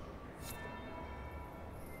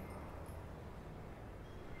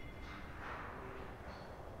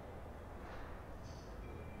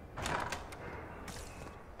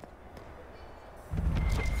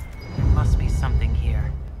 There must be something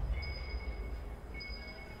here.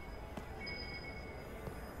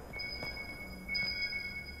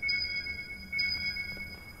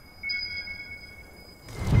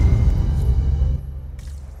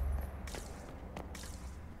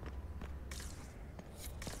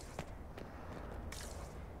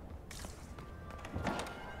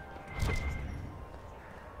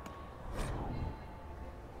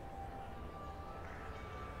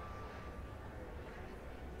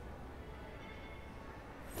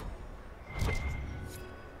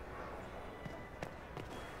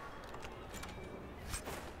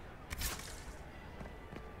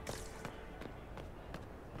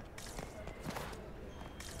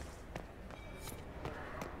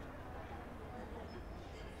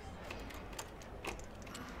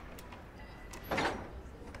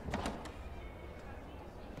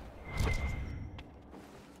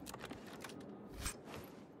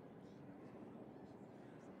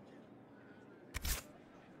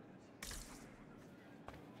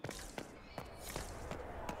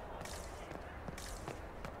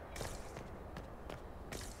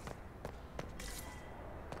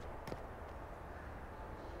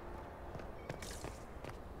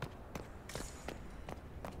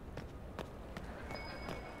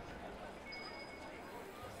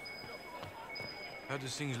 How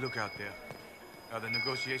does things look out there? Are the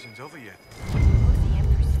negotiations over yet? Both the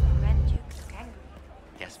Empress and the Grand Duke look angry.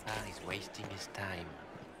 Gaspar is wasting his time.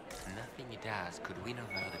 Nothing he does could win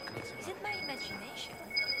over the council. Is it my imagination?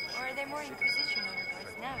 Or are there more Inquisition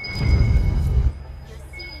overlords now? You're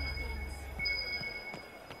seeing things.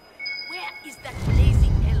 Where is that lazy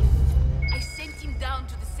elf? I sent him down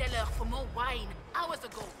to the cellar for more wine hours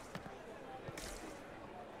ago.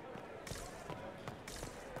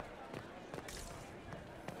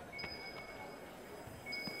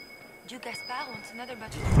 Duke Gaspar wants another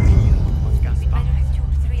batch of wine. We better have 2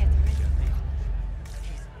 or 3 at the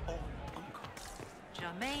ready.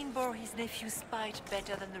 Germain bore his nephew's spite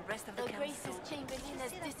better than the rest of the The council. Grace's Chamberlain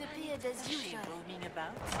has disappeared as usual. Roaming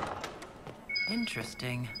about.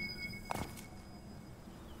 Interesting.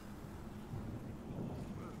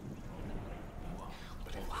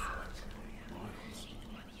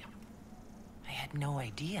 I had no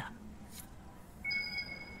idea.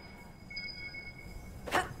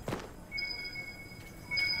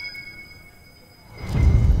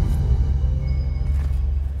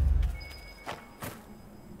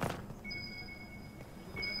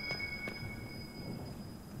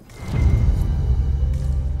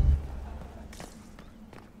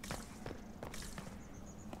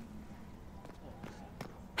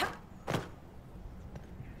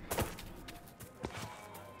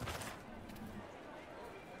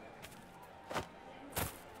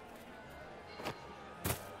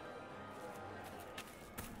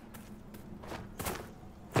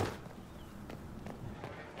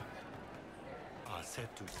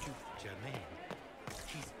 Said to Duke Germain,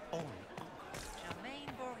 his own uncle. Germain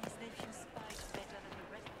bore his nephew's spite better than the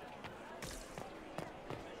rest of the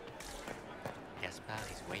Gaspar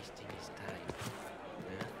is wasting his time.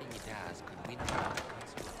 Nothing he does could win over the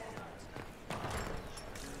council.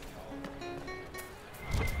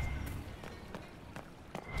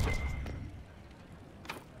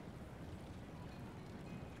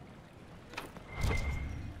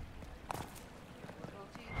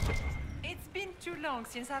 It's been too long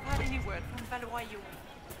since I've had any word from Valroyaux.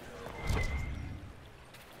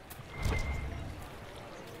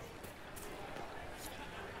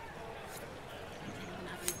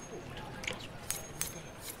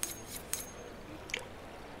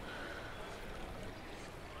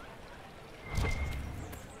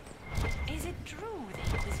 true the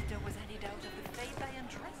Inquisitor was handed out of the faith by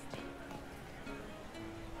Andraste?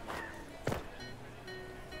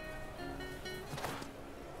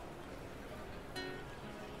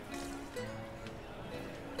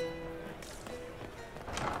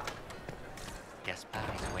 Gaspar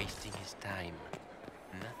is wasting his time.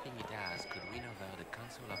 Nothing he does could win over the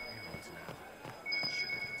Council of Heralds now. Should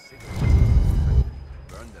have considered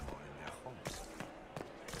burn them all in their homes.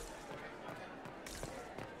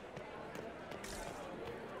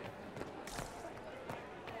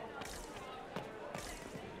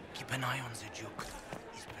 Keep an eye on the Duke.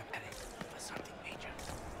 He's preparing for something major.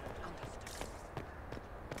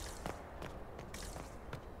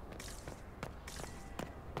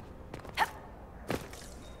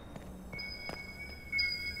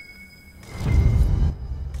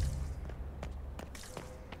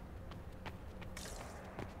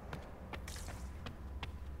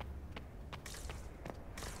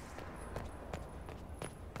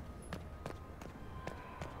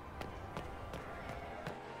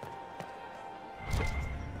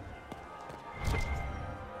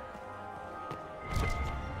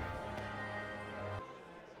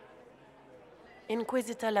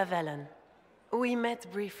 Inquisitor Lavellan. We met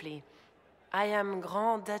briefly. I am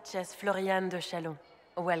Grand Duchess Floriane de Chalon.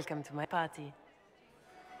 Welcome to my party.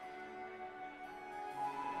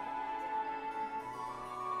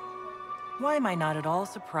 Why am I not at all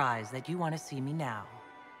surprised that you want to see me now?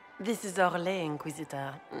 This is Orlais,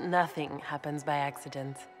 Inquisitor. Nothing happens by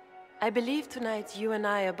accident. I believe tonight you and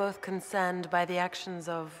I are both concerned by the actions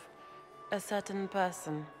of a certain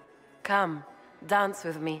person. Come, dance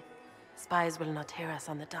with me. Spies will not hear us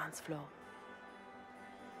on the dance floor.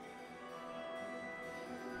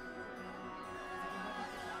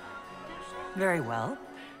 Very well.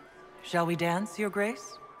 Shall we dance, Your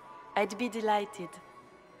Grace? I'd be delighted.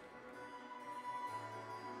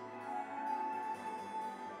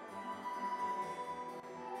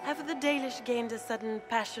 Have the Dalish gained a sudden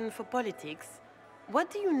passion for politics?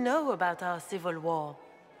 What do you know about our civil war?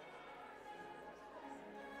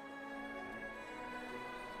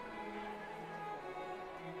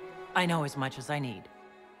 I know as much as I need.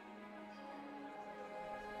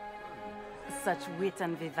 Such wit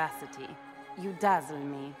and vivacity. You dazzle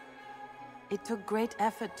me. It took great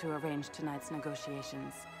effort to arrange tonight's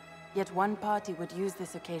negotiations. Yet one party would use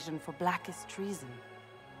this occasion for blackest treason.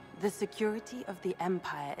 The security of the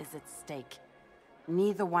Empire is at stake.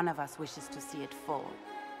 Neither one of us wishes to see it fall.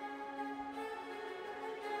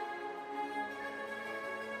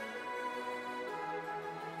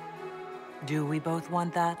 Do we both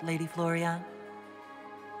want that, Lady Floriane?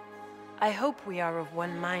 I hope we are of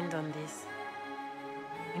one mind on this.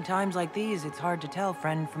 In times like these, it's hard to tell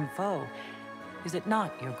friend from foe. Is it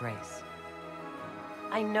not, Your Grace?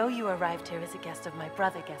 I know you arrived here as a guest of my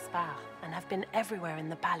brother Gaspard, and have been everywhere in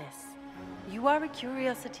the palace. You are a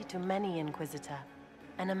curiosity to many, Inquisitor,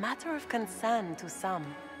 and a matter of concern to some.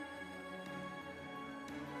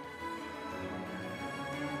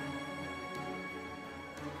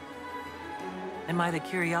 Am I the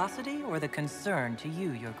curiosity or the concern to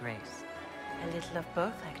you, Your Grace? A little of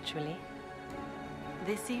both, actually.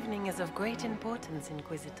 This evening is of great importance,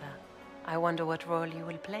 Inquisitor. I wonder what role you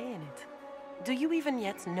will play in it. Do you even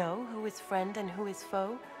yet know who is friend and who is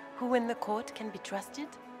foe? Who in the court can be trusted?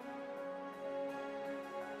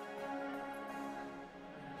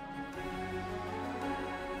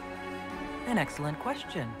 An excellent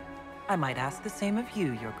question. I might ask the same of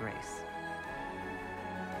you, Your Grace.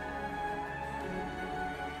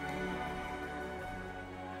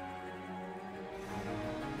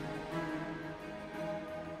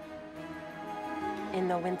 In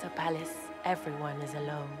the Winter Palace, everyone is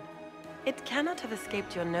alone. It cannot have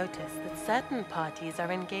escaped your notice that certain parties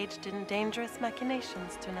are engaged in dangerous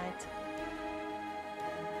machinations tonight.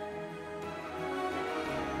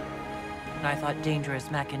 I thought dangerous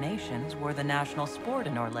machinations were the national sport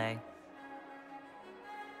in Orlais.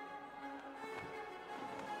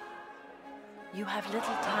 You have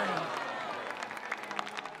little time.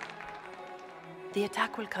 The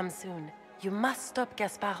attack will come soon. You must stop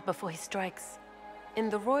Gaspard before he strikes. In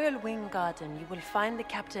the Royal Wing Garden, you will find the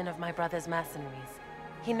captain of my brother's mercenaries.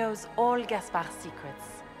 He knows all Gaspard's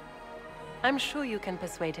secrets. I'm sure you can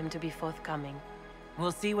persuade him to be forthcoming.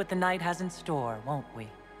 We'll see what the night has in store, won't we?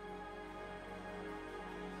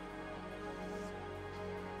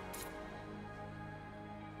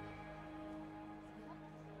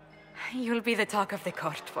 You'll be the talk of the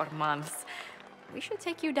court for months. We should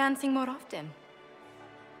take you dancing more often.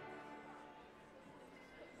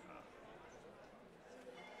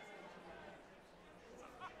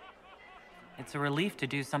 It's a relief to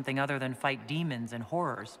do something other than fight demons and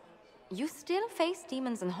horrors. You still face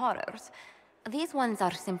demons and horrors. These ones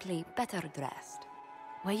are simply better dressed.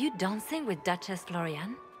 Were you dancing with Duchess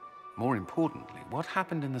Florian? More importantly, what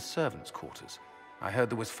happened in the servants' quarters? I heard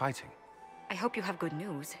there was fighting. I hope you have good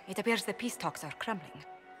news. It appears the peace talks are crumbling.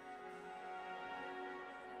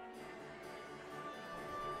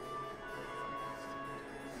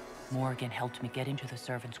 Morgan helped me get into the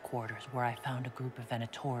servants' quarters, where I found a group of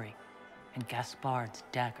Venatori and Gaspard's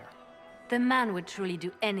dagger. The man would truly do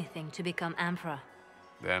anything to become Emperor.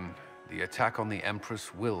 Then, the attack on the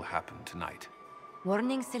Empress will happen tonight.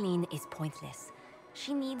 Warning Celine is pointless.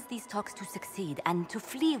 She needs these talks to succeed, and to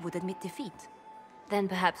flee would admit defeat. Then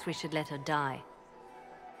perhaps we should let her die.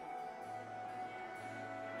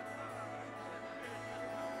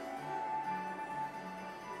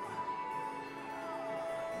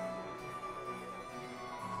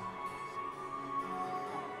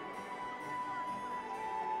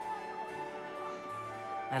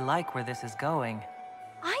 I like where this is going.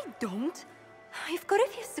 I don't. If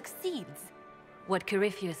Corypheus succeeds... What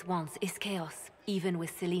Corypheus wants is chaos. Even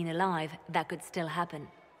with Celine alive, that could still happen.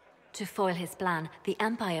 To foil his plan, the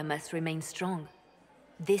Empire must remain strong.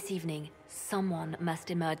 This evening, someone must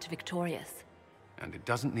emerge victorious. And it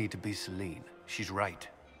doesn't need to be Celine. She's right.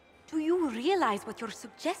 Do you realize what you're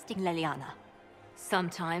suggesting, Leliana?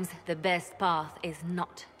 Sometimes the best path is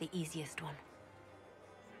not the easiest one.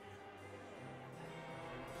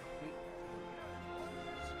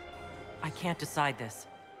 I can't decide this.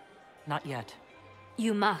 Not yet.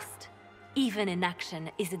 You must. Even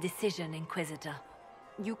inaction is a decision, Inquisitor.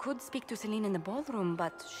 You could speak to Celine in the ballroom,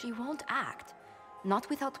 but she won't act. Not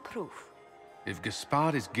without proof. If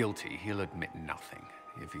Gaspard is guilty, he'll admit nothing.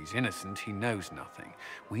 If he's innocent, he knows nothing.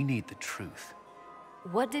 We need the truth.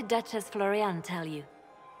 What did Duchess Florian tell you?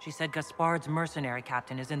 She said Gaspard's mercenary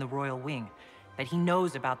captain is in the royal wing, that he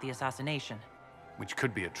knows about the assassination. Which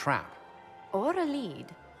could be a trap. Or a lead.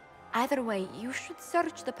 Either way, you should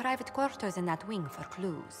search the private quarters in that wing for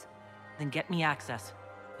clues. Then get me access.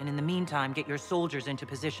 And in the meantime, get your soldiers into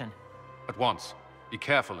position. At once. Be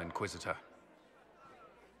careful, Inquisitor.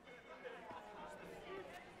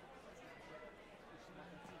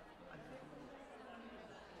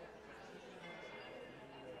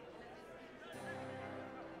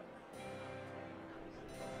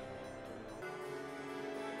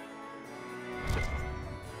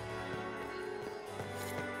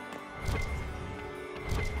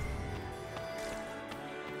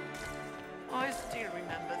 I still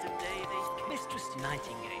remember the day they... Mistress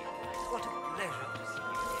Nightingale, what a pleasure to see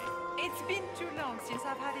you again. It's been too long since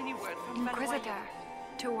I've had any word from Inquisitor,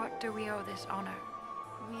 to what do we owe this honor?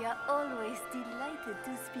 We are always delighted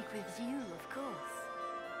to speak with you, of course.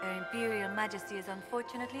 Her Imperial Majesty is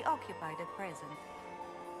unfortunately occupied at present.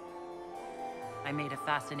 I made a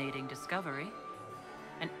fascinating discovery.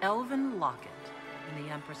 An elven locket in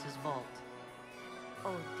the Empress's vault.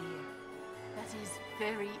 Oh dear. That is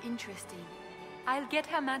very interesting. I'll get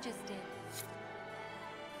Her Majesty.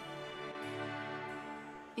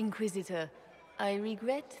 Inquisitor, I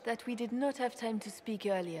regret that we did not have time to speak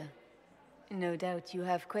earlier. No doubt you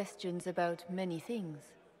have questions about many things.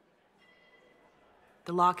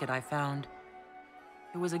 The locket I found.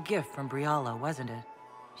 It was a gift from Briala, wasn't it?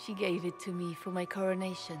 She gave it to me for my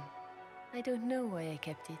coronation. I don't know why I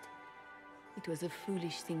kept it. It was a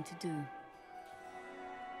foolish thing to do.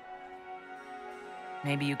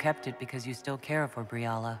 Maybe you kept it because you still care for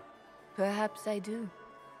Briala. Perhaps I do.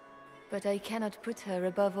 But I cannot put her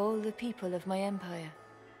above all the people of my empire.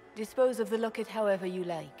 Dispose of the locket however you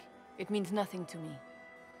like. It means nothing to me.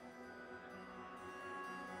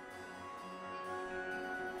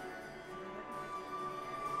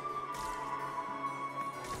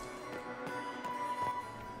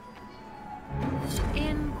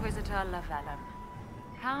 Inquisitor Lavellum,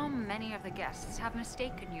 how many of the guests have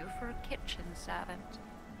mistaken you for a kitchen servant?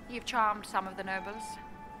 You've charmed some of the nobles.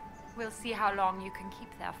 We'll see how long you can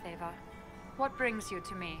keep their favor. What brings you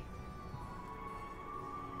to me?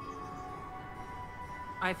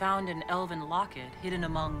 I found an elven locket hidden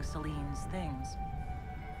among Celine's things.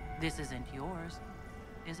 This isn't yours,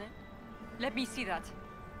 is it? Let me see that.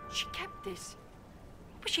 She kept this.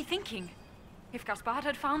 What was she thinking? If Gaspard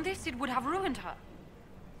had found this, it would have ruined her.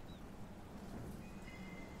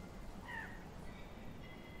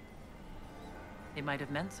 It might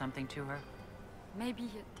have meant something to her. Maybe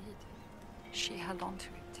it did. She held on to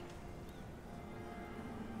it.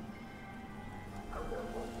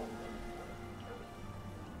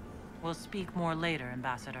 We'll speak more later,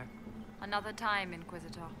 Ambassador. Another time,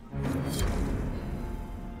 Inquisitor.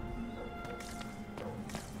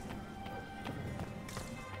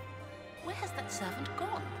 Where has that servant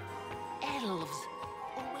gone? Elves.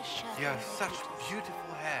 Always shirking. you have such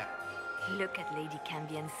beautiful hair. Look at Lady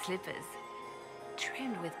Cambien's slippers,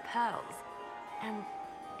 trimmed with pearls and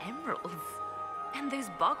emeralds. And those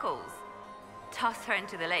buckles. Toss her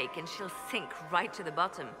into the lake and she'll sink right to the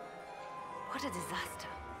bottom. What a disaster.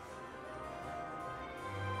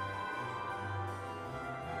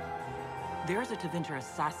 There's a Tevinter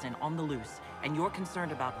assassin on the loose, and you're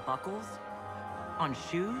concerned about buckles? On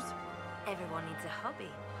shoes? Everyone needs a hobby.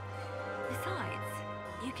 Besides,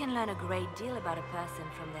 you can learn a great deal about a person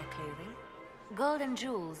from their clothing. Gold and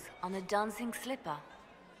jewels on a dancing slipper.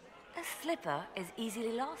 A slipper is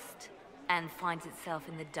easily lost and finds itself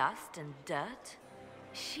in the dust and dirt.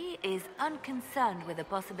 She is unconcerned with the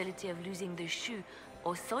possibility of losing the shoe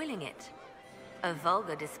or soiling it. A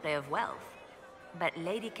vulgar display of wealth. But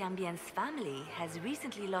Lady Cambien's family has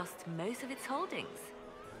recently lost most of its holdings.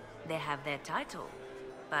 They have their title,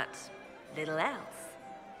 but little else.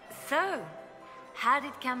 So, how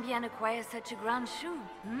did Cambien acquire such a grand shoe,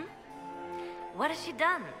 What has she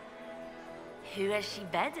done? Who has she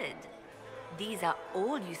bedded? These are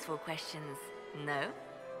all useful questions, no?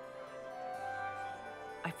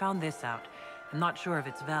 I found this out. I'm not sure of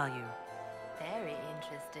its value. Very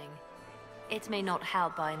interesting. It may not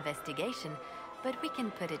help our investigation, but we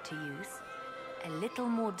can put it to use. A little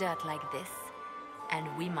more dirt like this, and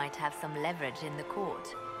we might have some leverage in the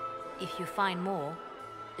court. If you find more,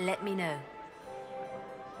 let me know.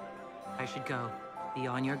 I should go. Be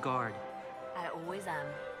on your guard. I always am.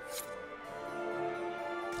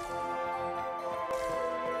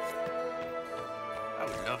 I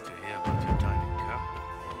would love to hear about your time in Cup.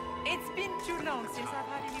 It's been too long since I've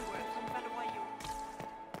had any word from Valois.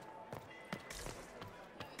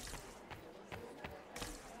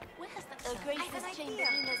 Where has the gracious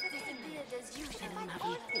chamberlain has disappeared as usual?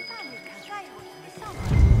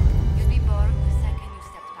 You'd be bored the second you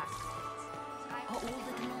stepped past the gates. Are all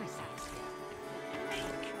the doors out?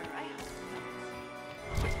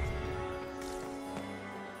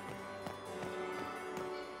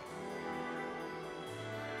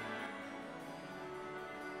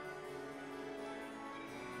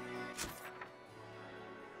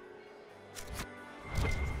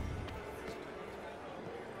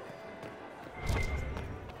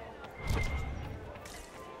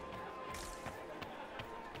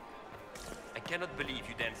 I cannot believe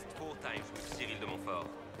you danced 4 times with Cyril de Montfort.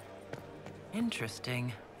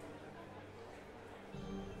 Interesting.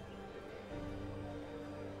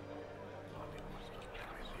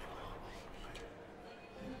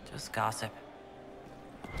 Just gossip.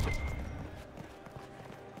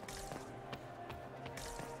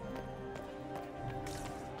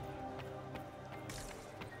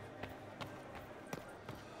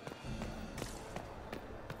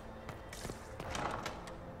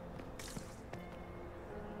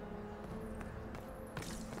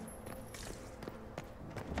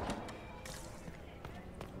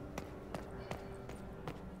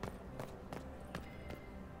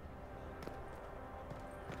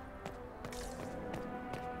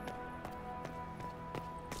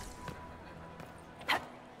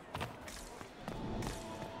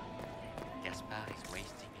 Is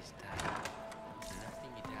wasting his time.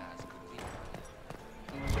 Nothing he does could win.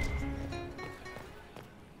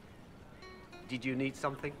 Did you need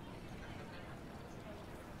something?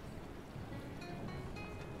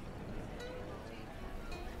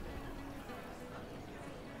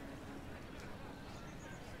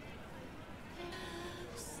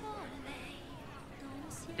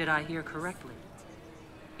 Did I hear correctly?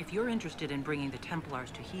 If you're interested in bringing the Templars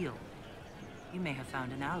to heel, you may have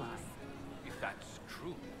found an ally. If that's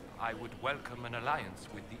true, I would welcome an alliance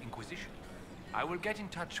with the Inquisition. I will get in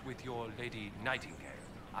touch with your Lady Nightingale.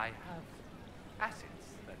 I have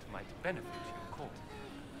assets that might benefit your cause.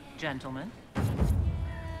 Gentlemen?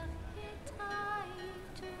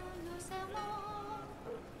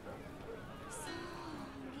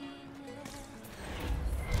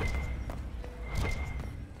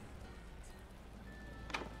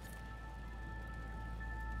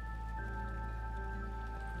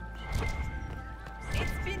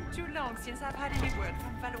 It's been too long since I've had any word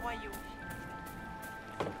from Valois.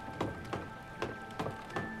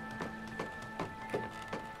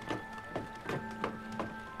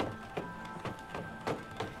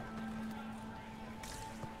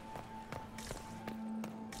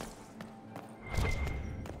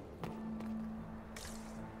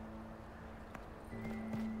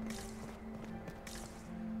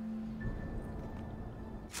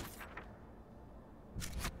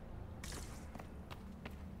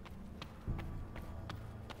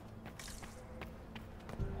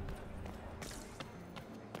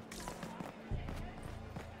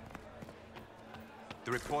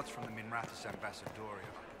 The reports from the Minrathous Ambassadoria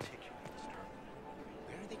are particularly disturbing.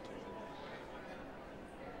 Where are they keeping?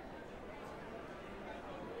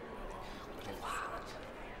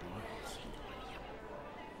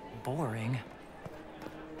 Boring.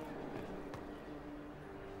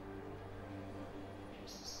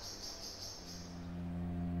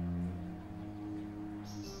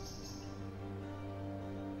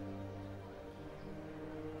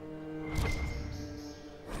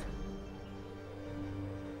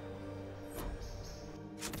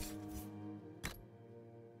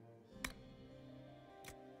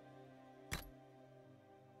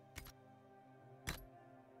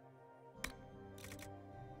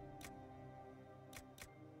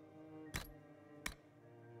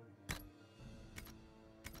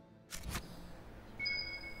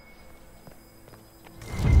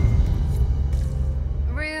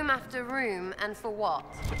 After room, and for what?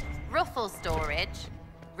 Ruffle storage?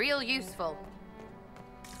 Real useful.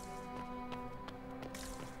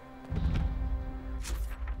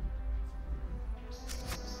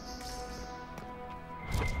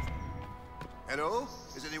 Hello?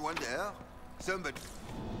 Is anyone there? Somebody...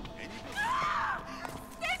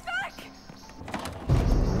 Stay back!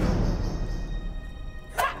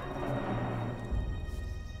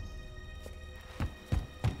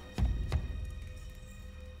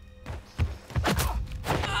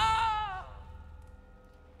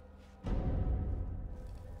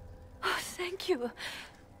 Thank you.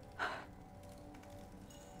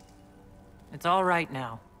 It's all right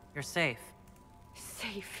now. You're safe.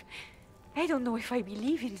 Safe? I don't know if I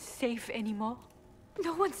believe in safe anymore.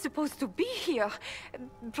 No one's supposed to be here.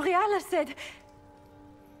 Briala said...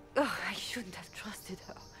 Oh, I shouldn't have trusted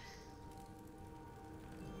her.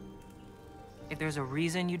 If there's a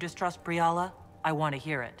reason you distrust Briala, I want to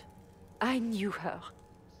hear it. I knew her.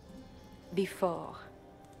 Before.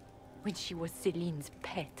 When she was Celine's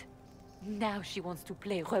pet. Now she wants to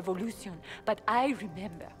play revolution, but I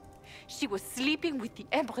remember. She was sleeping with the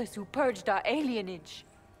Empress who purged our alienage.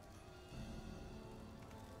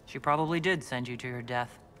 She probably did send you to your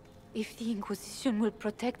death. If the Inquisition will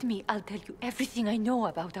protect me, I'll tell you everything I know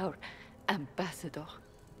about our ambassador.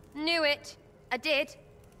 Knew it. I did.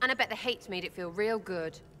 And I bet the hate's made it feel real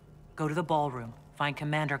good. Go to the ballroom. Find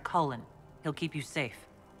Commander Cullen. He'll keep you safe.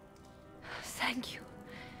 Thank you.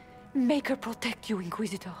 Make her protect you,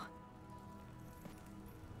 Inquisitor.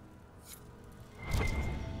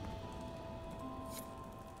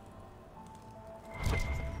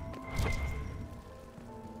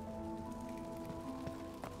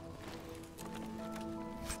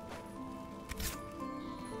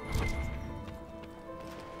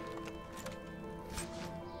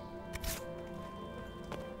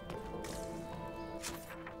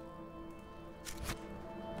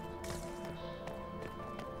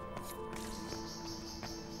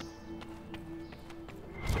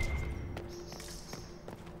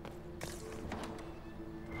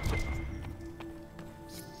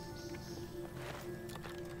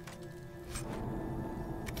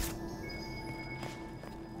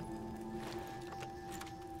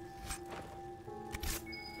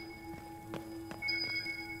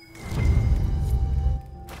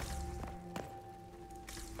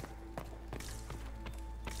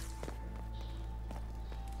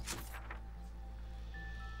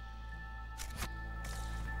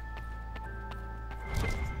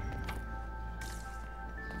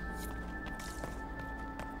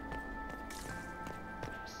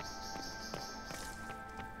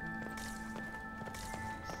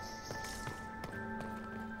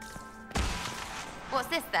 What's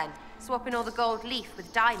this then? Swapping all the gold leaf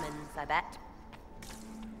with diamonds, I bet.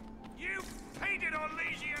 You painted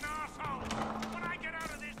Orlesian arsehole! When I get out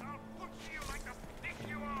of this, I'll butcher you like the thief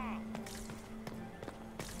you are!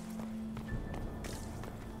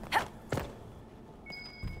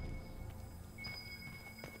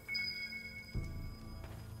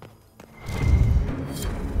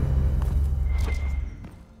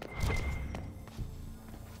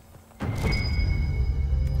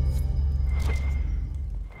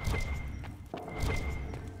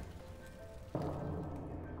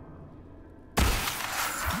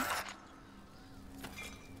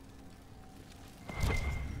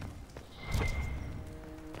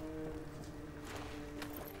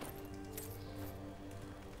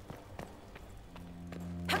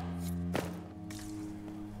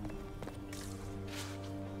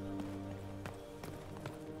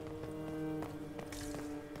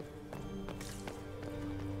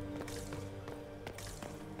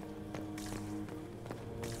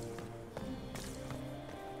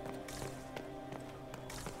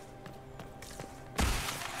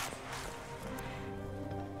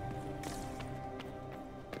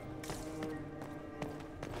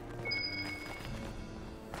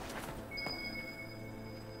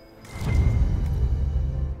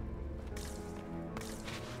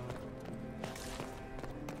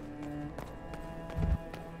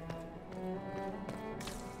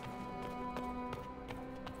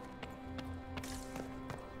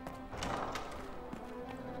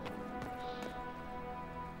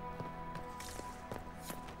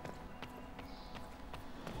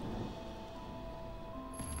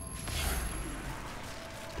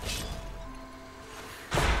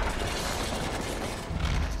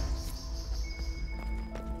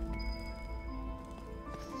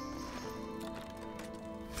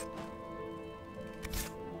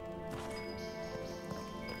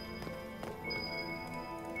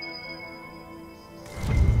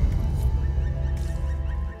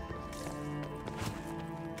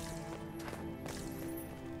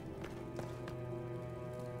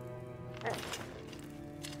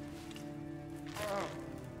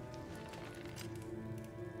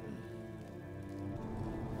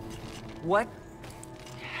 What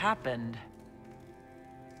happened?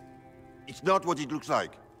 It's not what it looks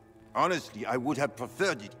like. Honestly, I would have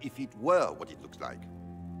preferred it if it were what it looks like.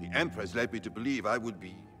 The Empress led me to believe I would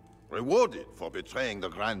be rewarded for betraying the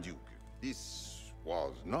Grand Duke. This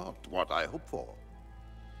was not what I hoped for.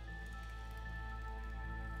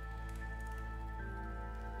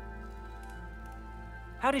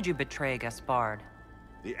 How did you betray Gaspard?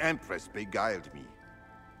 The Empress beguiled me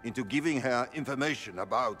into giving her information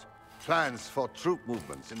about plans for troop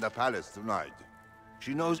movements in the palace tonight.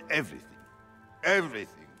 She knows everything.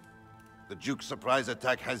 Everything. The Duke's surprise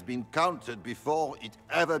attack has been countered before it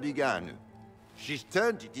ever began. She's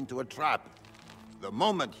turned it into a trap. The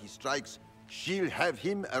moment he strikes, she'll have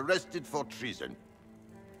him arrested for treason.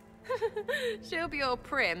 She'll be all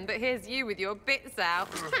prim, but here's you with your bits out.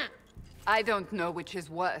 I don't know which is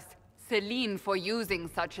worse. Celine for using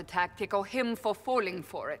such a tactic, or him for falling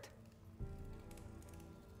for it.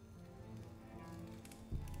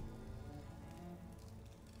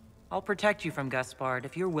 I'll protect you from Gaspard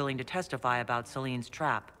if you're willing to testify about Celine's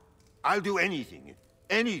trap. I'll do anything.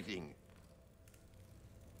 Anything.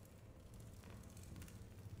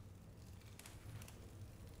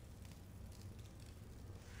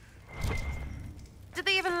 Do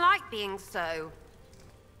they even like being so...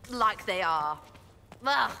 like they are?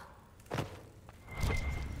 Ugh.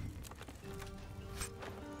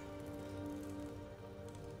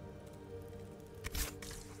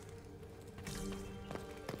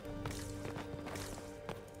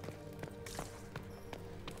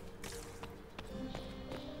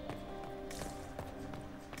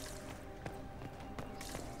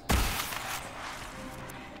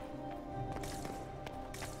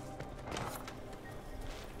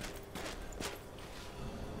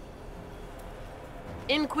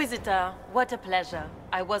 Inquisitor, what a pleasure.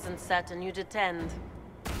 I wasn't certain you'd attend.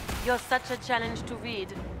 You're such a challenge to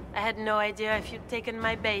read. I had no idea if you'd taken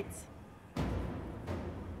my bait.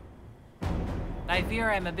 I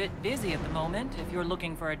fear I'm a bit busy at the moment, if you're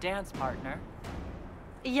looking for a dance partner.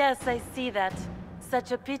 Yes, I see that.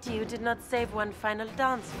 Such a pity you did not save one final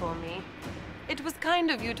dance for me. It was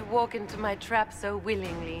kind of you to walk into my trap so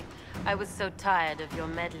willingly. I was so tired of your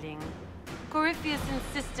meddling. Corypheus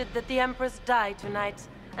insisted that the Empress die tonight,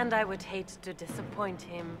 and I would hate to disappoint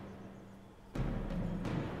him.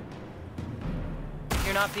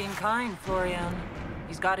 You're not being kind, Florian.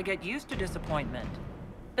 He's got to get used to disappointment.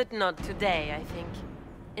 But not today, I think.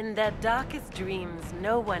 In their darkest dreams,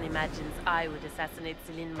 no one imagines I would assassinate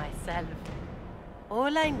Celine myself.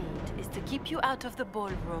 All I need is to keep you out of the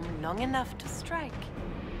ballroom long enough to strike.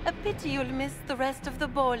 A pity you'll miss the rest of the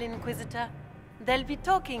ball, Inquisitor. They'll be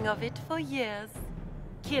talking of it for years.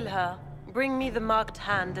 Kill her. Bring me the marked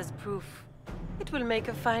hand as proof. It will make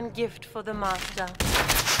a fine gift for the Master.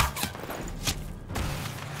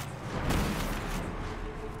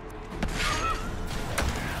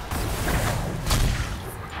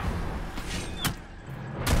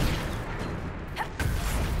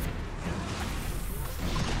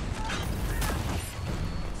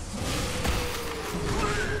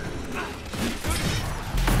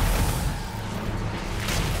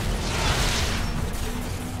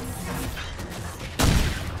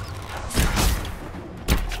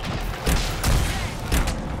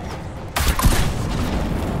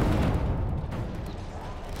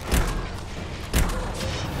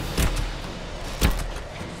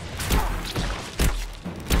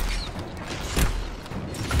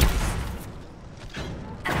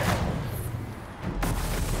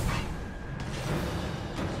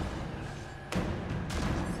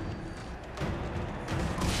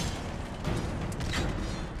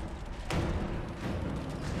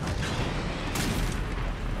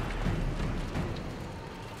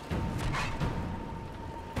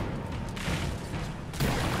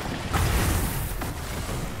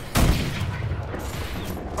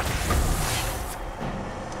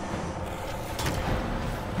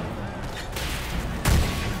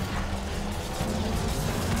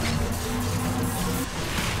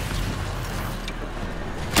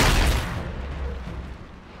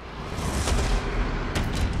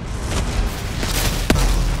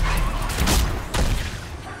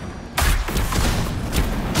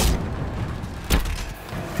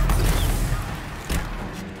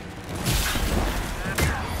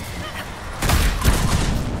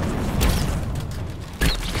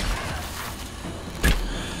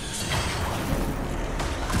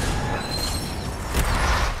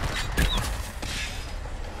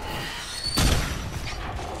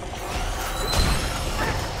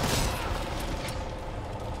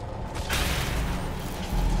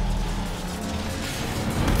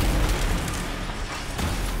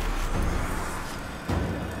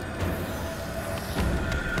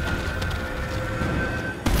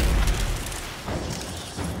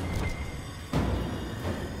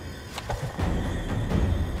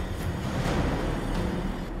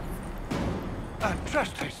 And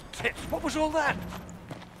just his tits. What was all that?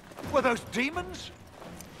 Were those demons?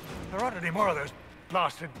 There aren't any more of those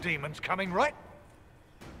blasted demons coming, right?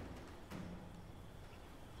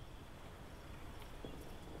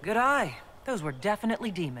 Good eye. Those were definitely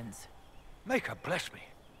demons. Maker bless me.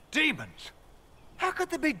 Demons? How could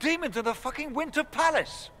there be demons in the fucking Winter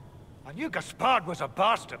Palace? I knew Gaspard was a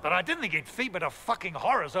bastard, but I didn't think he'd feed me to fucking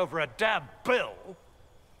horrors over a damn bill.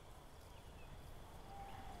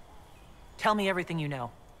 Tell me everything you know.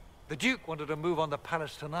 The Duke wanted to move on the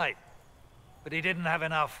palace tonight, but he didn't have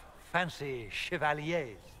enough fancy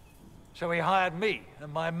chevaliers. So he hired me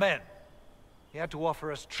and my men. He had to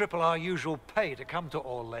offer us triple our usual pay to come to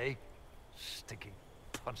Orlais. Stinking,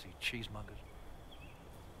 punsy cheesemongers.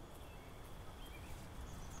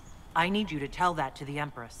 I need you to tell that to the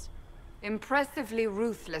Empress. Impressively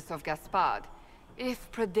ruthless of Gaspard, if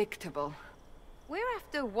predictable. We're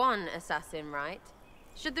after one assassin, right?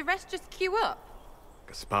 Should the rest just queue up?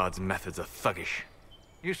 Gaspard's methods are thuggish.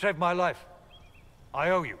 You saved my life. I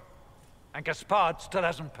owe you. And Gaspard still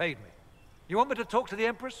hasn't paid me. You want me to talk to the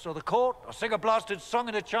Empress, or the court, or sing a blasted song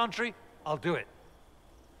in a chantry? I'll do it.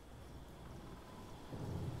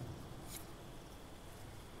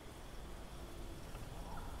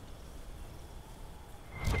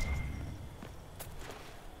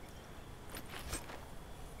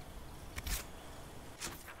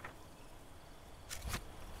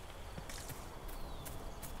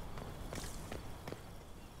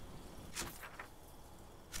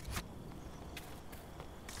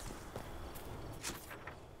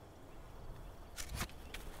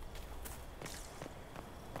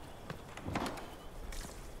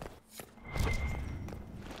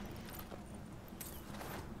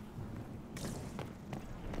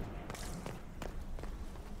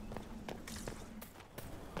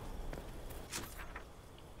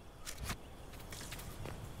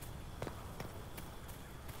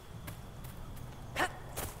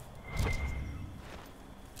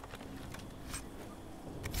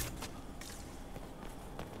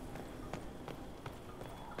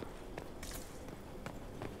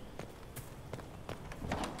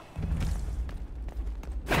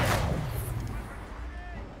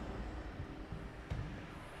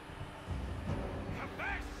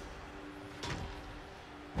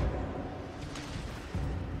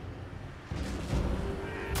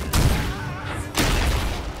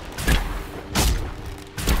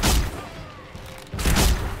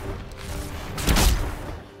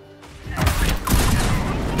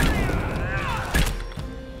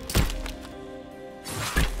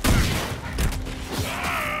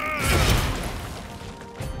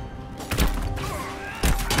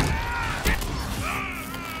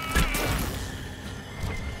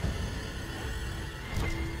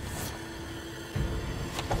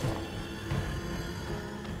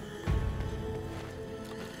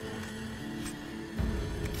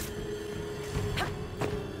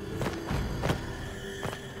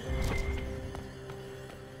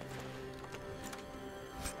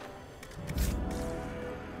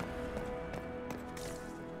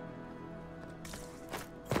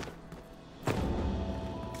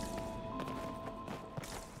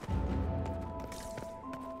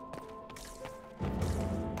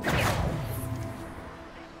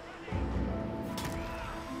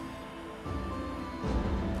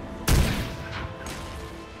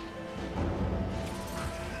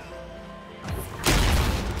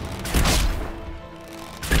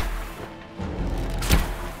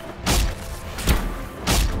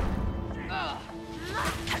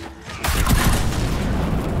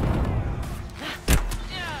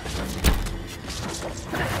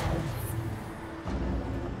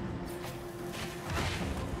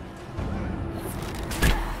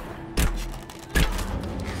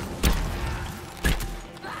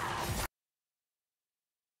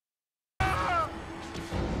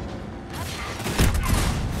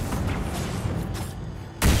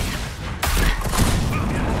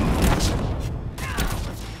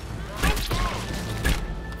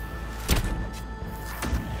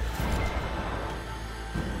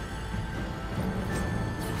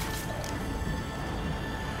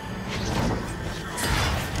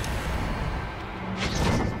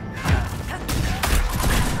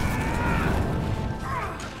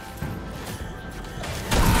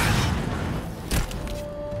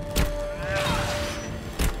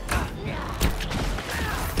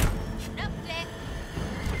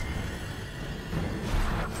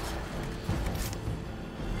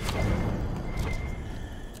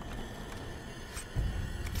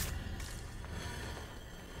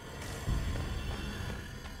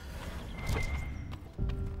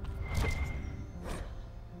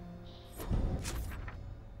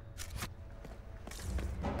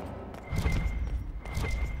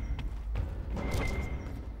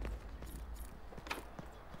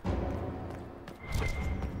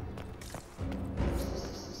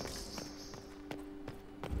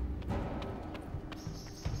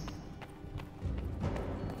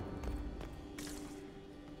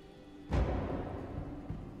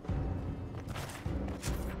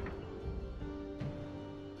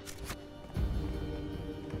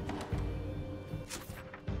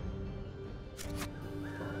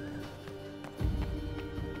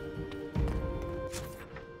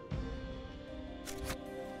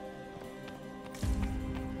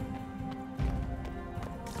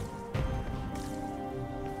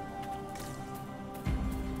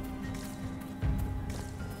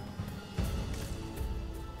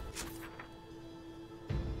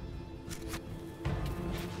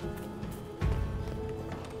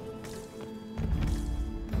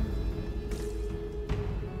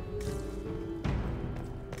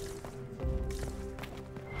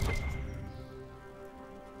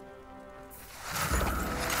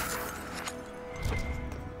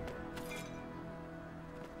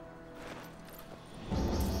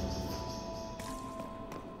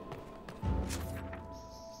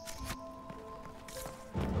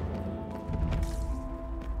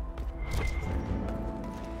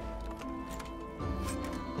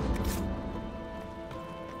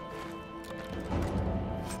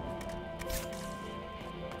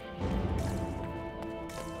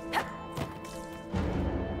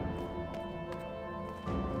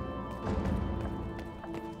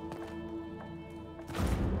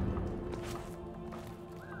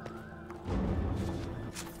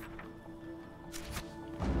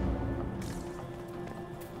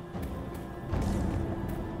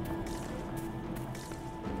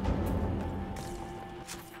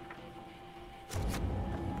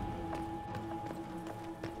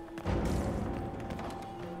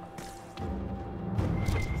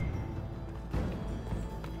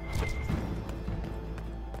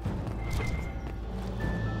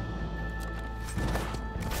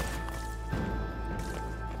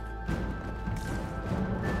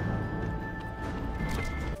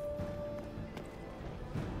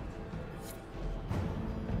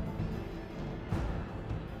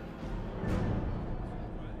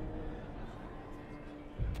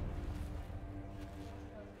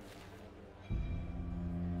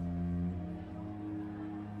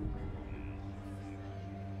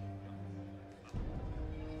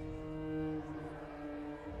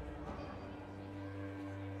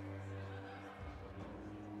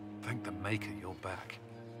 Thank the Maker you're back.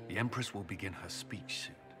 The Empress will begin her speech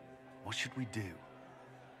soon. What should we do?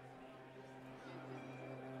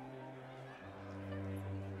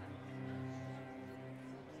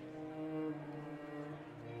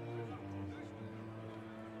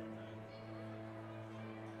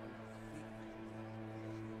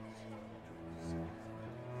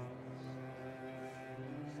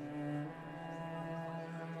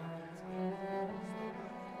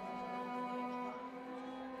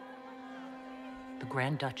 The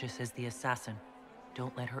Grand Duchess is the assassin.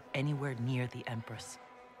 Don't let her anywhere near the Empress.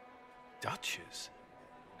 Duchess?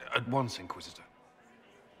 At once, Inquisitor.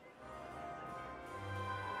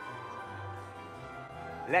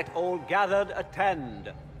 Let all gathered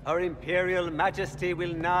attend. Her Imperial Majesty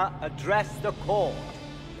will now address the court.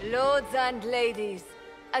 Lords and ladies,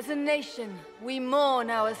 as a nation, we mourn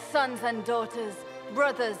our sons and daughters,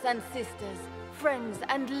 brothers and sisters, friends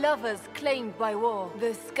and lovers claimed by war.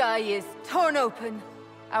 The sky is torn open,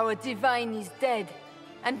 our divine is dead,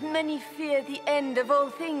 and many fear the end of all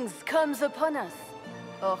things comes upon us.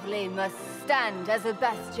 Orlais must stand as a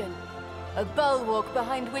bastion, a bulwark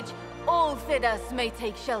behind which all Thedas may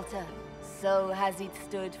take shelter. So has it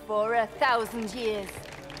stood for 1,000 years.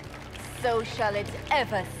 So shall it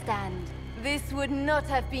ever stand. This would not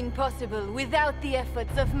have been possible without the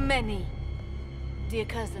efforts of many. Dear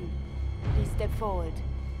cousin, please step forward.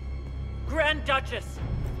 Grand Duchess,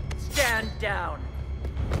 stand down.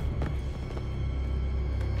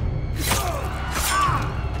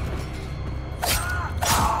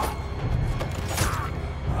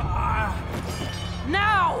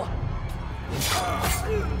 Now!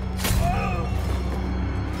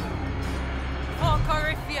 For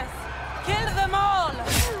Corypheus, kill them all!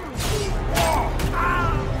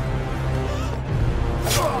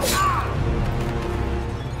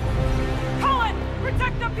 Cullen,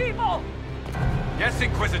 protect the people! Yes,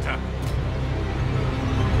 Inquisitor!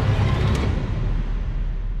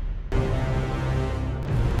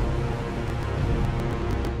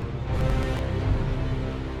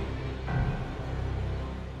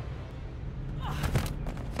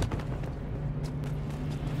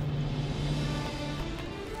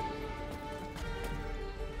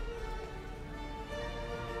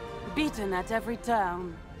 Beaten at every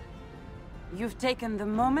turn. You've taken the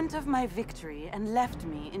moment of my victory and left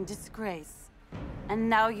me in disgrace. And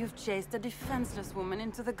now you've chased a defenseless woman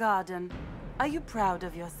into the garden. Are you proud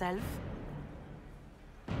of yourself?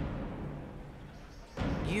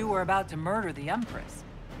 You were about to murder the Empress.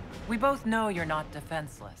 We both know you're not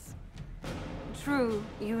defenseless. True,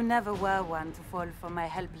 you never were one to fall for my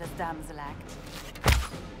helpless damsel act.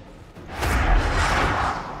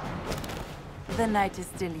 The night is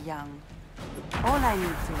still young. All I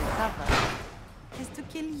need to recover is to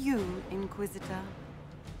kill you, Inquisitor.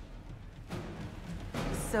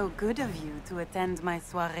 So good of you to attend my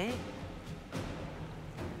soirée.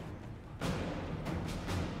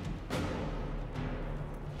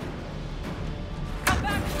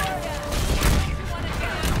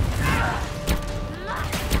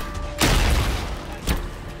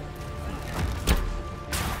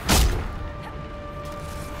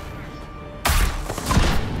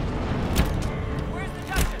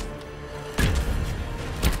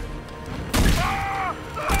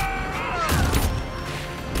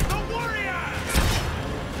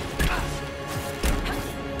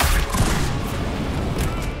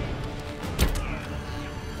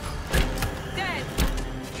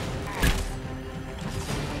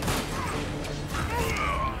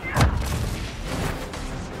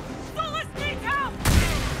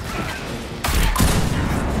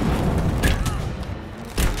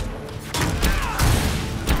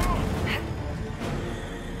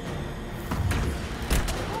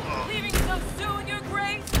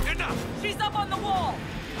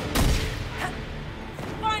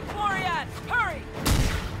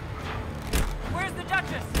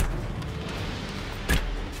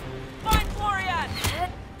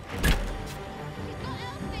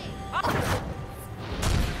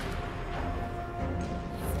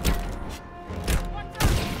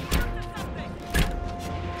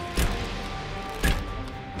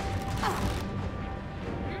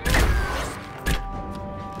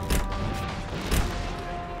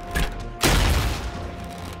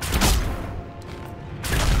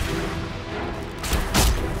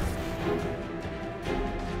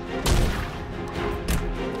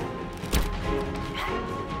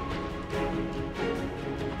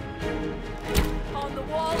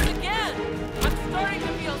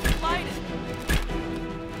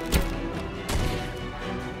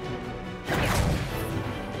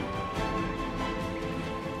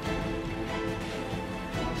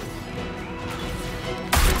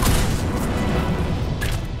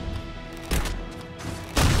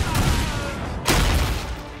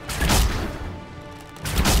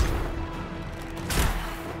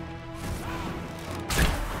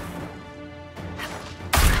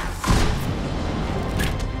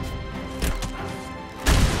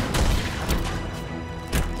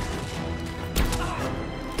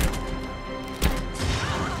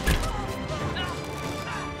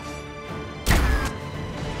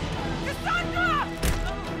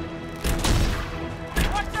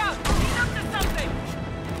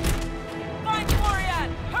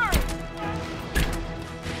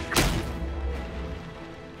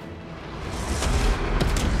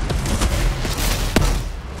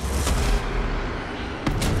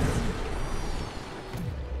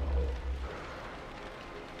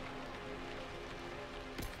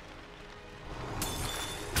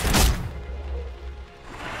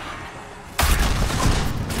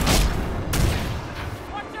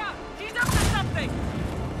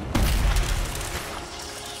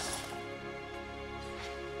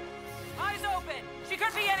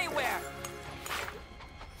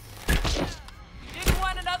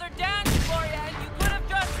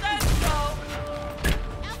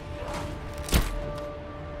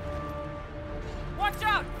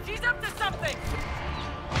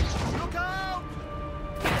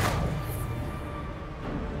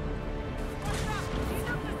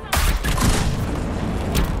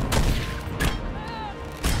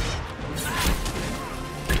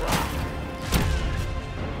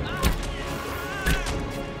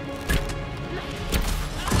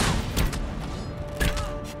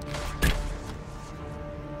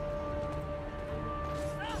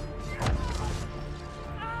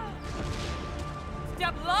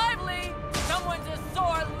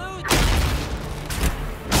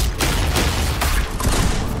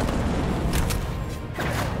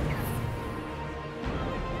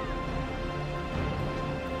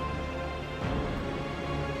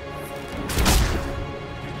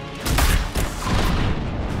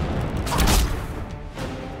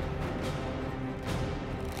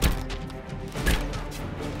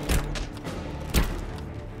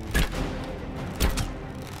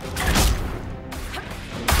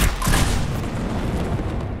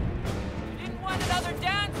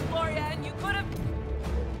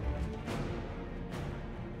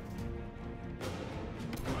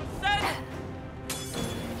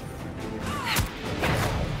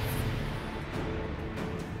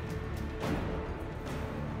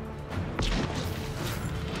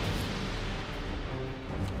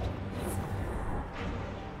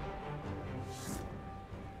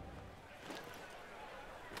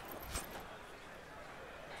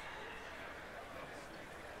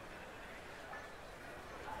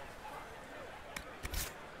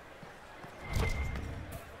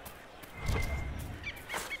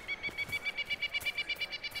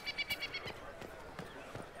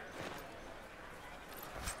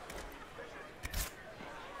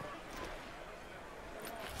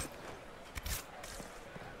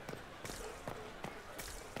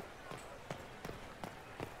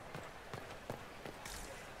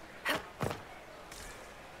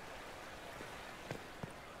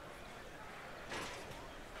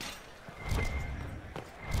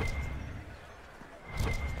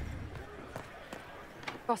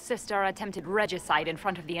 Your sister attempted regicide in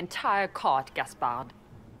front of the entire court, Gaspard.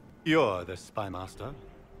 You're the spy master.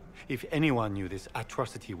 If anyone knew this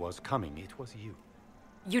atrocity was coming, it was you.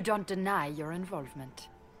 You don't deny your involvement.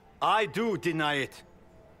 I do deny it.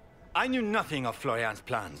 I knew nothing of Florian's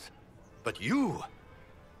plans. But you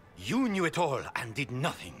knew it all and did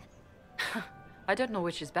nothing. I don't know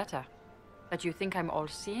which is better. That you think I'm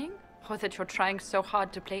all-seeing, or that you're trying so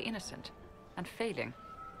hard to play innocent and failing.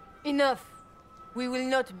 Enough. We will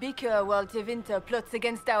not bicker while Tevinter plots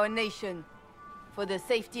against our nation. For the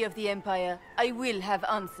safety of the Empire, I will have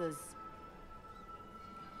answers.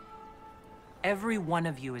 Every one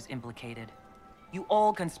of you is implicated. You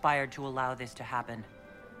all conspired to allow this to happen.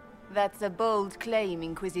 That's a bold claim,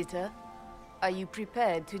 Inquisitor. Are you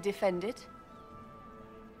prepared to defend it?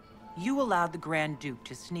 You allowed the Grand Duke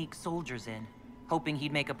to sneak soldiers in, hoping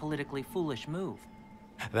he'd make a politically foolish move.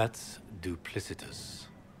 That's duplicitous.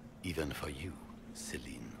 Even for you,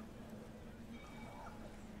 Celine.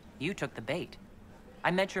 You took the bait.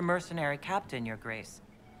 I met your mercenary captain, Your Grace.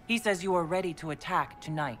 He says you are ready to attack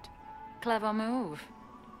tonight. Clever move.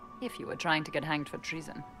 If you were trying to get hanged for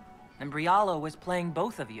treason. And Brialo was playing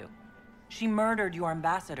both of you. She murdered your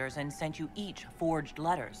ambassadors and sent you each forged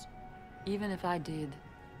letters. Even if I did,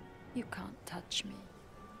 you can't touch me.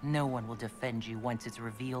 No one will defend you once it's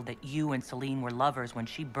revealed that you and Celine were lovers when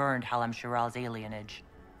she burned Halam Shiral's alienage.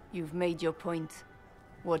 You've made your point.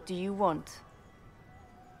 What do you want?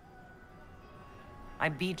 I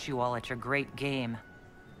beat you all at your great game.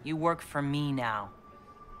 You work for me now.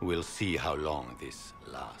 We'll see how long this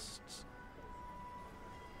lasts.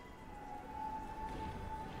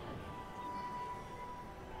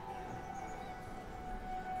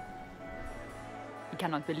 I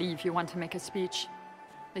cannot believe you want to make a speech.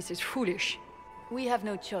 This is foolish. We have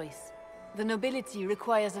no choice. The nobility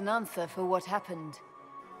requires an answer for what happened.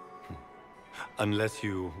 Unless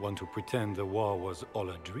you want to pretend the war was all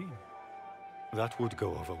a dream. That would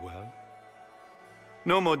go over well.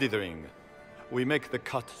 No more dithering. We make the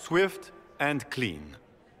cut swift and clean.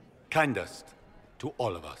 Kindest to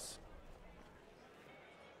all of us.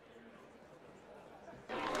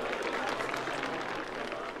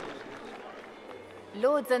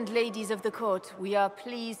 Lords and ladies of the court, we are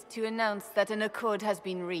pleased to announce that an accord has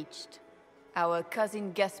been reached. Our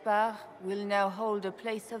cousin Gaspard will now hold a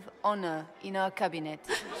place of honor in our cabinet.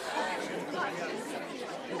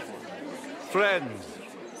 Friends,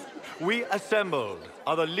 we assembled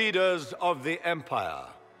are the leaders of the Empire.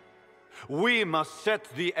 We must set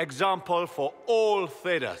the example for all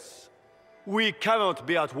Thedas. We cannot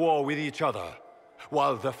be at war with each other,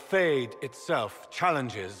 while the Fade itself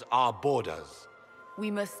challenges our borders.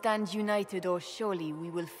 We must stand united, or surely we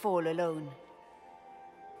will fall alone.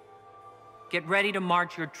 Get ready to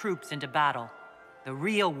march your troops into battle. The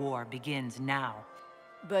real war begins now.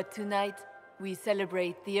 But tonight, we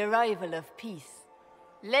celebrate the arrival of peace.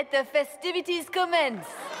 Let the festivities commence!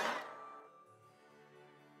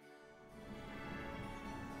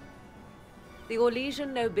 The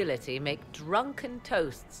Orlesian nobility make drunken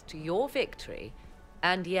toasts to your victory,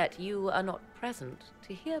 and yet you are not present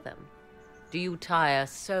to hear them. Do you tire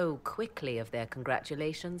so quickly of their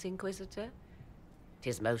congratulations, Inquisitor?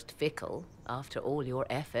 'Tis most fickle, after all your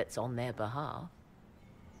efforts on their behalf.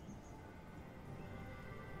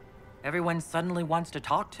 Everyone suddenly wants to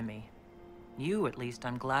talk to me. You, at least,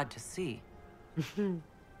 I'm glad to see.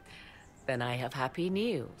 Then I have happy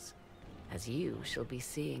news, as you shall be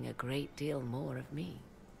seeing a great deal more of me.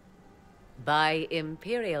 By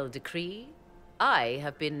imperial decree, I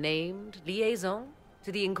have been named liaison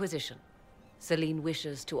to the Inquisition. Celine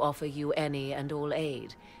wishes to offer you any and all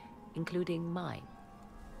aid, including mine.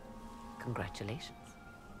 Congratulations.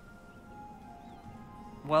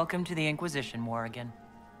 Welcome to the Inquisition, Morrigan.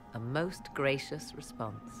 A most gracious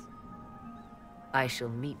response. I shall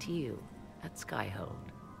meet you at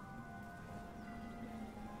Skyhold.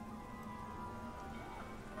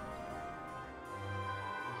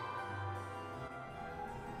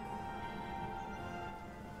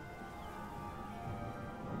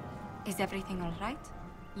 Is everything all right?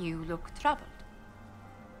 You look troubled.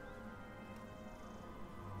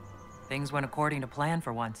 Things went according to plan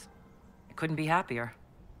for once. I couldn't be happier.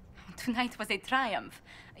 Tonight was a triumph.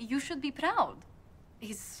 You should be proud.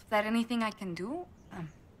 Is there anything I can do?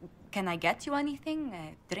 Can I get you anything?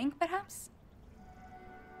 A drink, perhaps?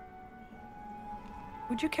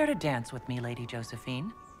 Would you care to dance with me, Lady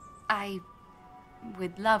Josephine? I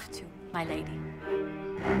would love to, my lady.